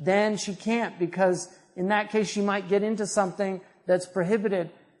that, then she can't, because in that case she might get into something that's prohibited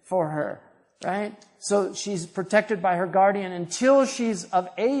for her, right? So she's protected by her guardian until she's of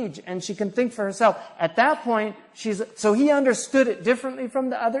age and she can think for herself. At that point, so he understood it differently from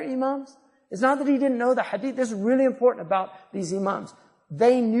the other imams. It's not that he didn't know the hadith. This is really important about these imams.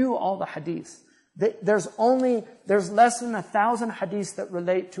 They knew all the hadiths. There's less than 1,000 hadiths that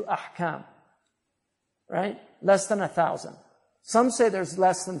relate to ahkam. Right? Less than 1,000. Some say there's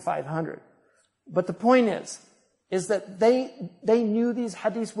less than 500. But the point is that they knew these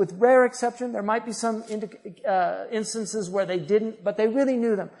hadiths with rare exception. There might be some instances where they didn't, but they really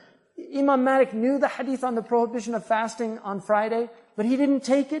knew them. Imam Malik knew the hadith on the prohibition of fasting on Friday, but he didn't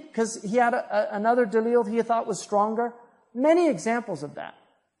take it because he had another dalil he thought was stronger. Many examples of that.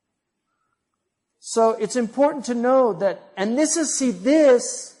 So it's important to know that, and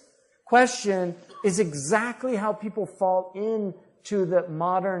this question is exactly how people fall into the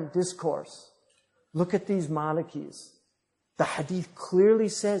modern discourse. Look at these Malikis. The hadith clearly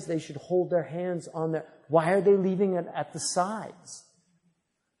says they should hold their hands on their... Why are they leaving it at the sides?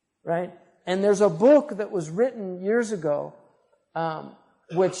 right? And there's a book that was written years ago,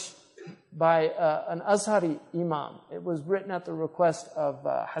 which by an Azhari Imam. It was written at the request of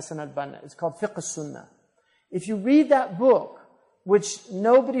Hassan al-Banna. It's called Fiqh al-Sunnah. If you read that book, which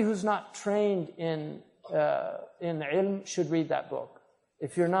nobody who's not trained in ilm should read that book.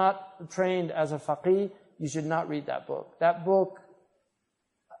 If you're not trained as a faqih, you should not read that book. That book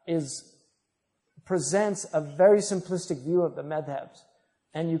presents a very simplistic view of the madhabs.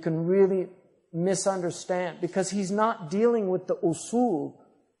 And you can really misunderstand, because he's not dealing with the usul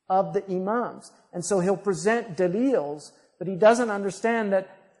of the imams. And so he'll present dalils, but he doesn't understand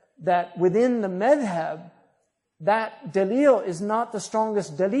that within the madhab, that dalil is not the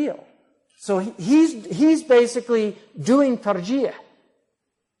strongest dalil. So he's basically doing tarjih.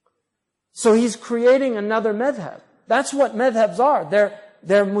 So he's creating another madhab. That's what madhabs are.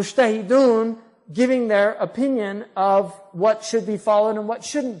 They're mujtahidun, giving their opinion of what should be followed and what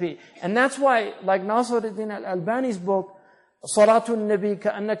shouldn't be. And that's why, like Nasiruddin al-Albani's book, Salatul Nabi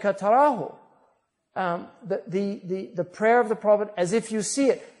Ka'annaka Tarahu, the prayer of the Prophet as if you see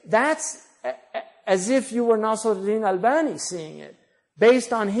it. That's as if you were Nasiruddin al-Albani seeing it,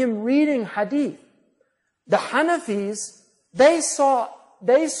 based on him reading hadith. The Hanafis, they saw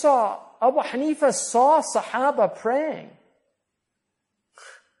Abu Hanifa saw Sahaba praying.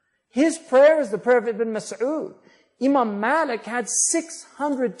 His prayer is the prayer of Ibn Mas'ud. Imam Malik had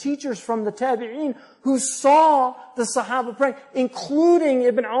 600 teachers from the Tabi'een who saw the Sahaba praying, including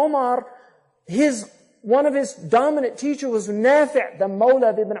Ibn Umar. One of his dominant teachers was Nafi', the Mawla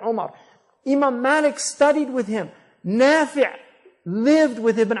of Ibn Umar. Imam Malik studied with him. Nafi' lived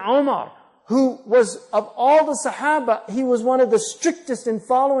with Ibn Umar, who was, of all the Sahaba, he was one of the strictest in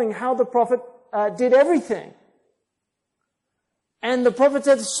following how the Prophet did everything. And the Prophet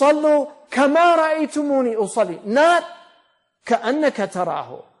said, Sallu kama ra'aytumuni usalli. Not ka'annaka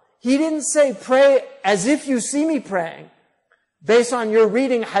tarahu. He didn't say pray as if you see me praying, based on your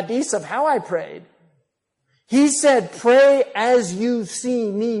reading hadiths of how I prayed. He said, pray as you see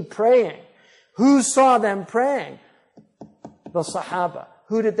me praying. Who saw them praying? The Sahaba.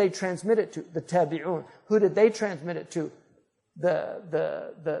 Who did they transmit it to? The Tabi'un. Who did they transmit it to?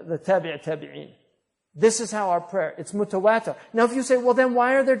 The Tabi'een. This is how our prayer, it's mutawatir. Now if you say, well then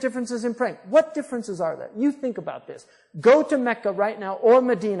why are there differences in praying? What differences are there? You think about this. Go to Mecca right now or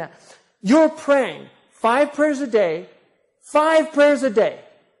Medina. You're praying 5 prayers a day, 5 prayers a day.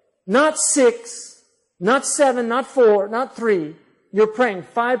 Not 6, not 7, not 4, not 3. You're praying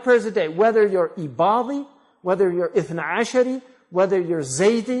 5 prayers a day. Whether you're Ibadi, whether you're Ithna Ashari, whether you're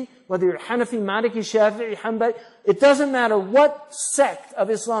Zaydi, whether you're Hanafi, Maliki, Shafi'i, Hanbali. It doesn't matter what sect of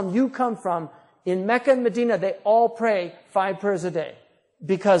Islam you come from. In Mecca and Medina, they all pray 5 prayers a day.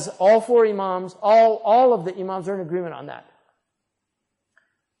 Because all 4 imams, all of the imams are in agreement on that.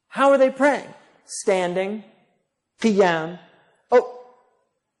 How are they praying? Standing, qiyam. Oh,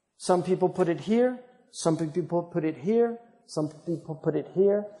 some people put it here, some people put it here, some people put it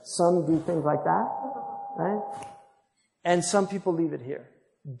here, some do things like that, right? And some people leave it here,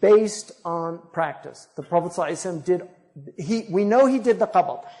 based on practice. The Prophet ﷺ we know he did the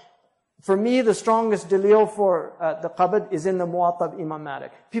qabd. For me, the strongest dalil for the qabd is in the Muwatta of Imam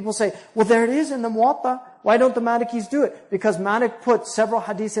Malik. People say, well, there it is in the Muwatta. Why don't the Malikis do it? Because Malik put several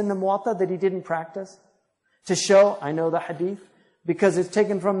hadiths in the Muwatta that he didn't practice. To show, I know the hadith. Because it's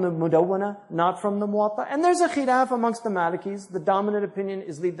taken from the Mudawwana, not from the Muwatta. And there's a khilaf amongst the Malikis. The dominant opinion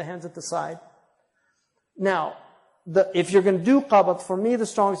is leave the hands at the side. Now, if you're going to do qabd, for me, the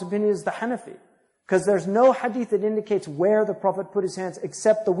strongest opinion is the Hanafi. Because there's no hadith that indicates where the Prophet put his hands,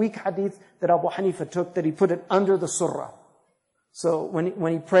 except the weak hadith that Abu Hanifa took, that he put it under the surah. So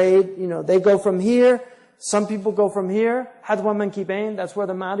when he prayed, they go from here. Some people go from here. Hadwa mankibain, that's where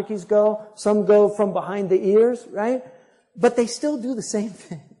the Malikis go. Some go from behind the ears, right? But they still do the same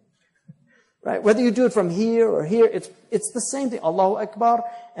thing. Right? Whether you do it from here or here, it's the same thing. Allahu Akbar.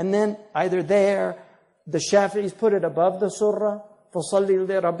 And then either there, the Shafi'is put it above the surah. فَصَلِّ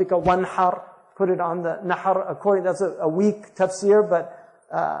لِرَبِّكَ وَانْحَرْ. Put it on the nahar, according, that's a weak tafsir, but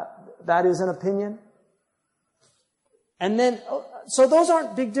that is an opinion. And then, so those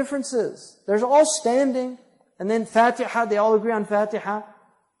aren't big differences. There's all standing, and then Fatiha, they all agree on Fatiha.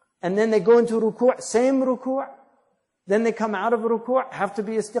 And then they go into ruku', same ruku'. Then they come out of ruku', have to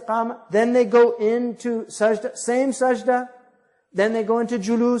be istiqamah. Then they go into sajda, same sajda. Then they go into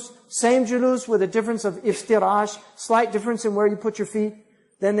julus, same julus with a difference of iftirash, slight difference in where you put your feet.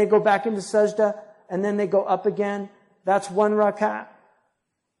 Then they go back into sajda, and then they go up again. That's 1 rak'ah.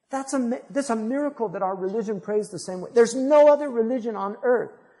 That's a miracle that our religion prays the same way. There's no other religion on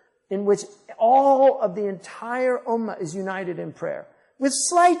earth in which all of the entire ummah is united in prayer. with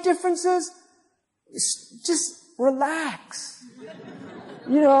slight differences, just relax.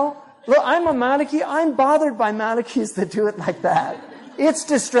 You know, look, I'm a Maliki. I'm bothered by Malikis that do it like that. It's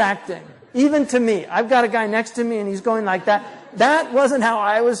distracting. Even to me. I've got a guy next to me and he's going like that. That wasn't how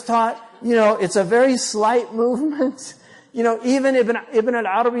I was taught. You know, it's a very slight movement. You know, even Ibn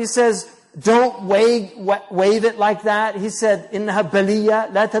al-Arabi says, don't wave it like that. He said, إِنَّهَا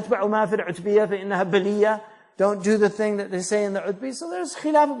بَلِيَّةٌ لَا تَتْبَعُ مَا فِي الْعُتْبِيَّةِ فَإِنَّهَا بَلِيَّةٌ. Don't do the thing that they say in the Utbi. So there's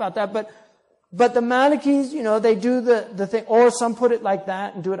khilaf about that. But the Malikis, you know, they do the thing, or some put it like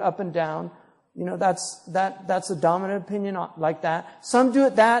that and do it up and down. You know, that's a dominant opinion like that. Some do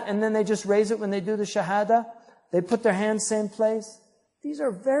it that and then they just raise it when they do the Shahada. They put their hands same place. These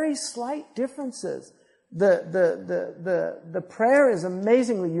are very slight differences. The prayer is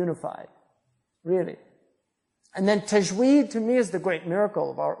amazingly unified. Really. And then tajweed to me is the great miracle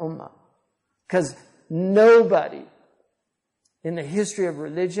of our ummah. Because nobody in the history of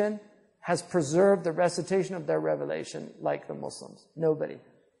religion has preserved the recitation of their revelation like the Muslims. Nobody.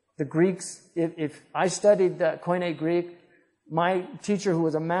 The Greeks, if I studied Koine Greek, my teacher who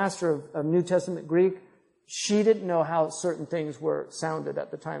was a master of New Testament Greek, she didn't know how certain things were sounded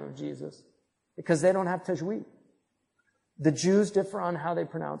at the time of Jesus. Because they don't have tajweed. The Jews differ on how they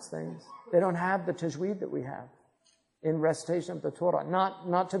pronounce things. They don't have the tajweed that we have in recitation of the Torah.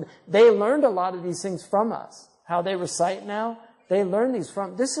 They learned a lot of these things from us. How they recite now, they learn these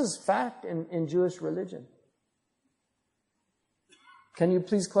from. This is fact in Jewish religion. Can you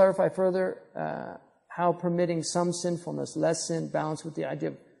please clarify further how permitting some sinfulness, less sin, balanced with the idea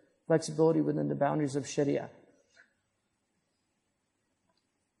of flexibility within the boundaries of Sharia?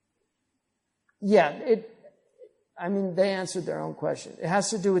 Yeah, they answered their own question. It has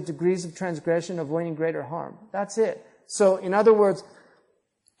to do with degrees of transgression, avoiding greater harm. That's it. So, in other words,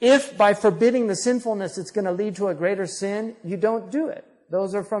 if by forbidding the sinfulness it's going to lead to a greater sin, you don't do it.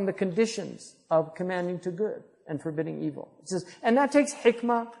 Those are from the conditions of commanding to good and forbidding evil. And that takes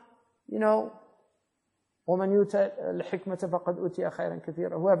hikmah, you know. وَمَنْ يُؤْتَ الْحِكْمَةَ فَقَدْ أُوتِيَ خَيْرًا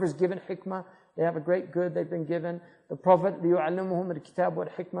كَثِيرًا. Whoever's given hikmah, they have a great good they've been given. The Prophet, لِيُعَلِّمُهُمُ الْكِتَابُ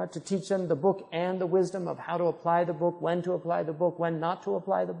وَالْحِكْمَةِ, to teach them the book and the wisdom of how to apply the book, when to apply the book, when not to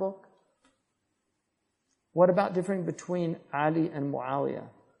apply the book. What about differing between Ali and Muawiyah?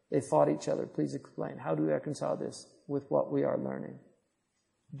 They fought each other. Please explain. How do we reconcile this with what we are learning?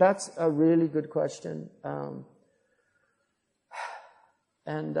 That's a really good question.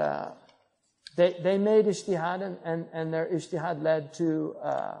 They made ijtihad and their ijtihad led to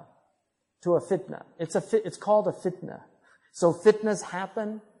a fitna. It's called a fitna. So fitnas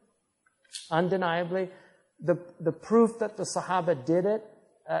happen, undeniably. The proof that the Sahaba did it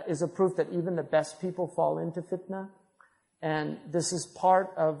is a proof that even the best people fall into fitna. And this is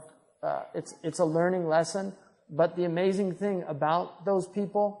part of, it's a learning lesson. But the amazing thing about those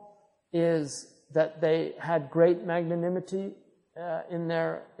people is that they had great magnanimity in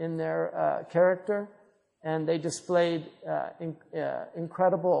their character, and they displayed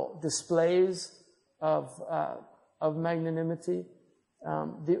incredible displays of magnanimity.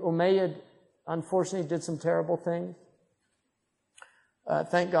 The Umayyad, unfortunately, did some terrible things.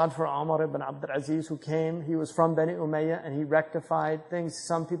 Thank God for Umar ibn Abd al-Aziz, who came. He was from Bani Umayyah, and he rectified things.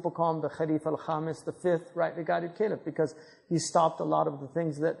 Some people call him the Khalif al-Khamis, the fifth rightly guided caliph, because he stopped a lot of the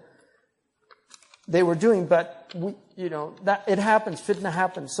things that they were doing. But that it happens. Fitna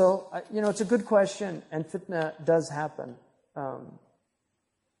happens. So it's a good question, and fitna does happen.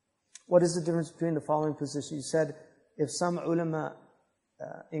 What is the difference between the following position? You said if some ulama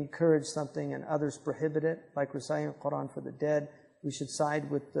encourage something and others prohibit it, like reciting the Quran for the dead, we should side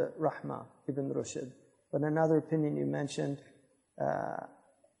with the Rahmah, Ibn Rushd. But another opinion you mentioned,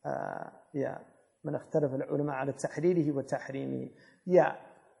 من اختلف العلماء على تحريره وتحريمه. Yeah,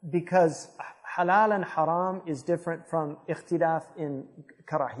 because halal and haram is different from ikhtilaf in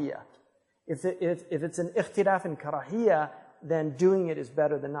karahiyah. If it's an ikhtilaf in karahiyah, then doing it is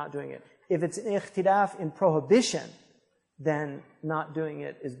better than not doing it. If it's an ikhtilaf in prohibition, then not doing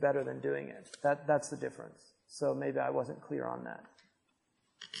it is better than doing it. That's the difference. So maybe I wasn't clear on that.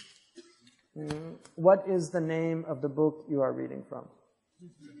 What is the name of the book you are reading from?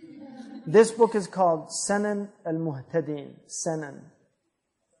 This book is called Sanan al-Muhtadin. Sanan.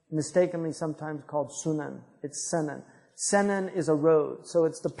 Mistakenly sometimes called Sunan. It's Sanan. Sanan is a road. So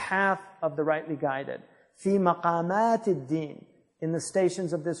it's the path of the rightly guided. Fi maqamat ad-din. In the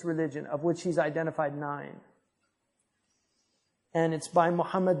stations of this religion, of which he's identified 9. And it's by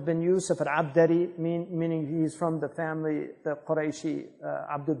Muhammad bin Yusuf al Abdari, meaning he's from the family, the Qurayshi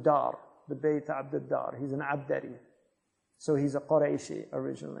Abdul Dar, the Bayt Abdul Dar. He's an Abdari. So he's a Qurayshi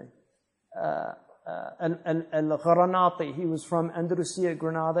originally. al-Granati. He was from Andalusia,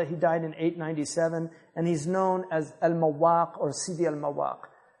 Granada. He died in 897, and he's known as al-Muwaq or Sidi Muwaq.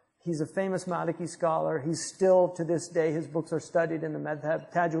 He's a famous Maliki scholar. He's still, to this day, his books are studied in the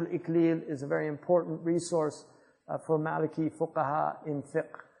madhab. Tajul Iklil is a very important resource for Maliki fuqaha in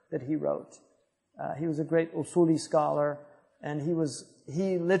fiqh that he wrote. He was a great usuli scholar, and he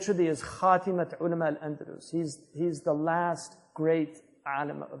literally is Khatimat Ulama al-Andalus. He's the last great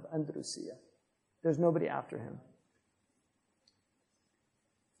alim of Andalusia. There's nobody after him.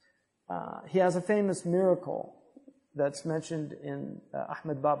 He has a famous miracle that's mentioned in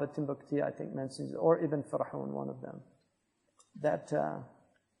Ahmed Baba Timbukti, I think mentions it, or Ibn Farahun, one of them, that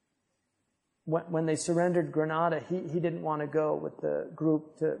when they surrendered Granada, he didn't want to go with the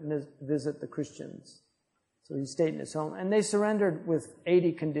group to visit the Christians. So he stayed in his home. And they surrendered with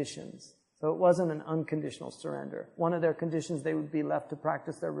 80 conditions. So it wasn't an unconditional surrender. One of their conditions, they would be left to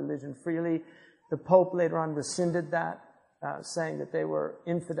practice their religion freely. The Pope later on rescinded that, saying that they were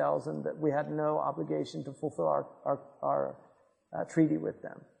infidels and that we had no obligation to fulfill our treaty with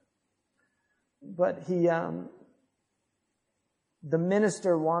them. But the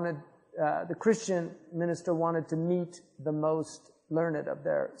minister wanted, the Christian minister wanted to meet the most learned of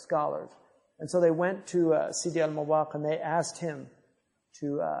their scholars. And so they went to Sidi al-Muwaq and they asked him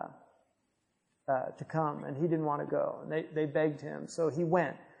to come, and he didn't want to go. And they begged him, so he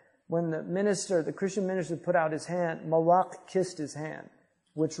went. When the Christian minister put out his hand, Muwaq kissed his hand,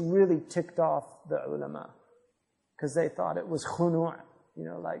 which really ticked off the ulama, because they thought it was khunu',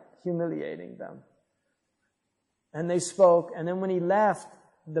 like humiliating them. And they spoke, and then when he left,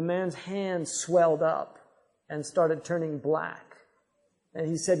 the man's hand swelled up and started turning black. And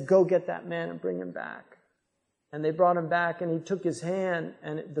he said, "Go get that man and bring him back." And they brought him back, and he took his hand,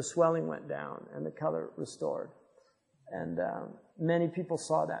 and the swelling went down, and the color restored. And many people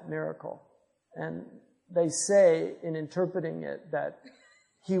saw that miracle. And they say, in interpreting it, that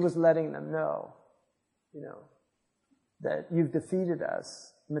he was letting them know, that you've defeated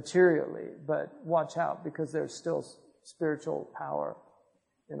us materially, but watch out, because there's still spiritual power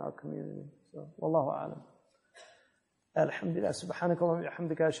in our community. So, wallahu a'lam. Alhamdulillah, subhanakallah wa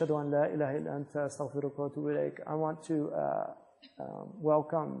bihamdika, ashhadu an la ilaha illa anta, astaghfiruka wa atubu ilayk. I want to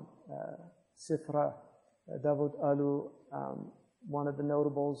welcome Sifra Davud Alu, one of the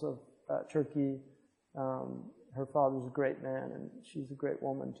notables of Turkey. Her father's a great man, and she's a great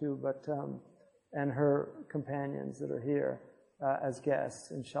woman too, but and her companions that are here as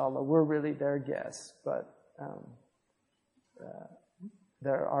guests, inshallah. We're really their guests, but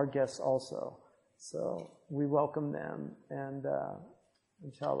they're our guests also. So we welcome them, and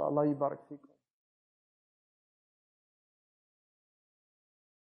inshallah, Allah yubarak fikum.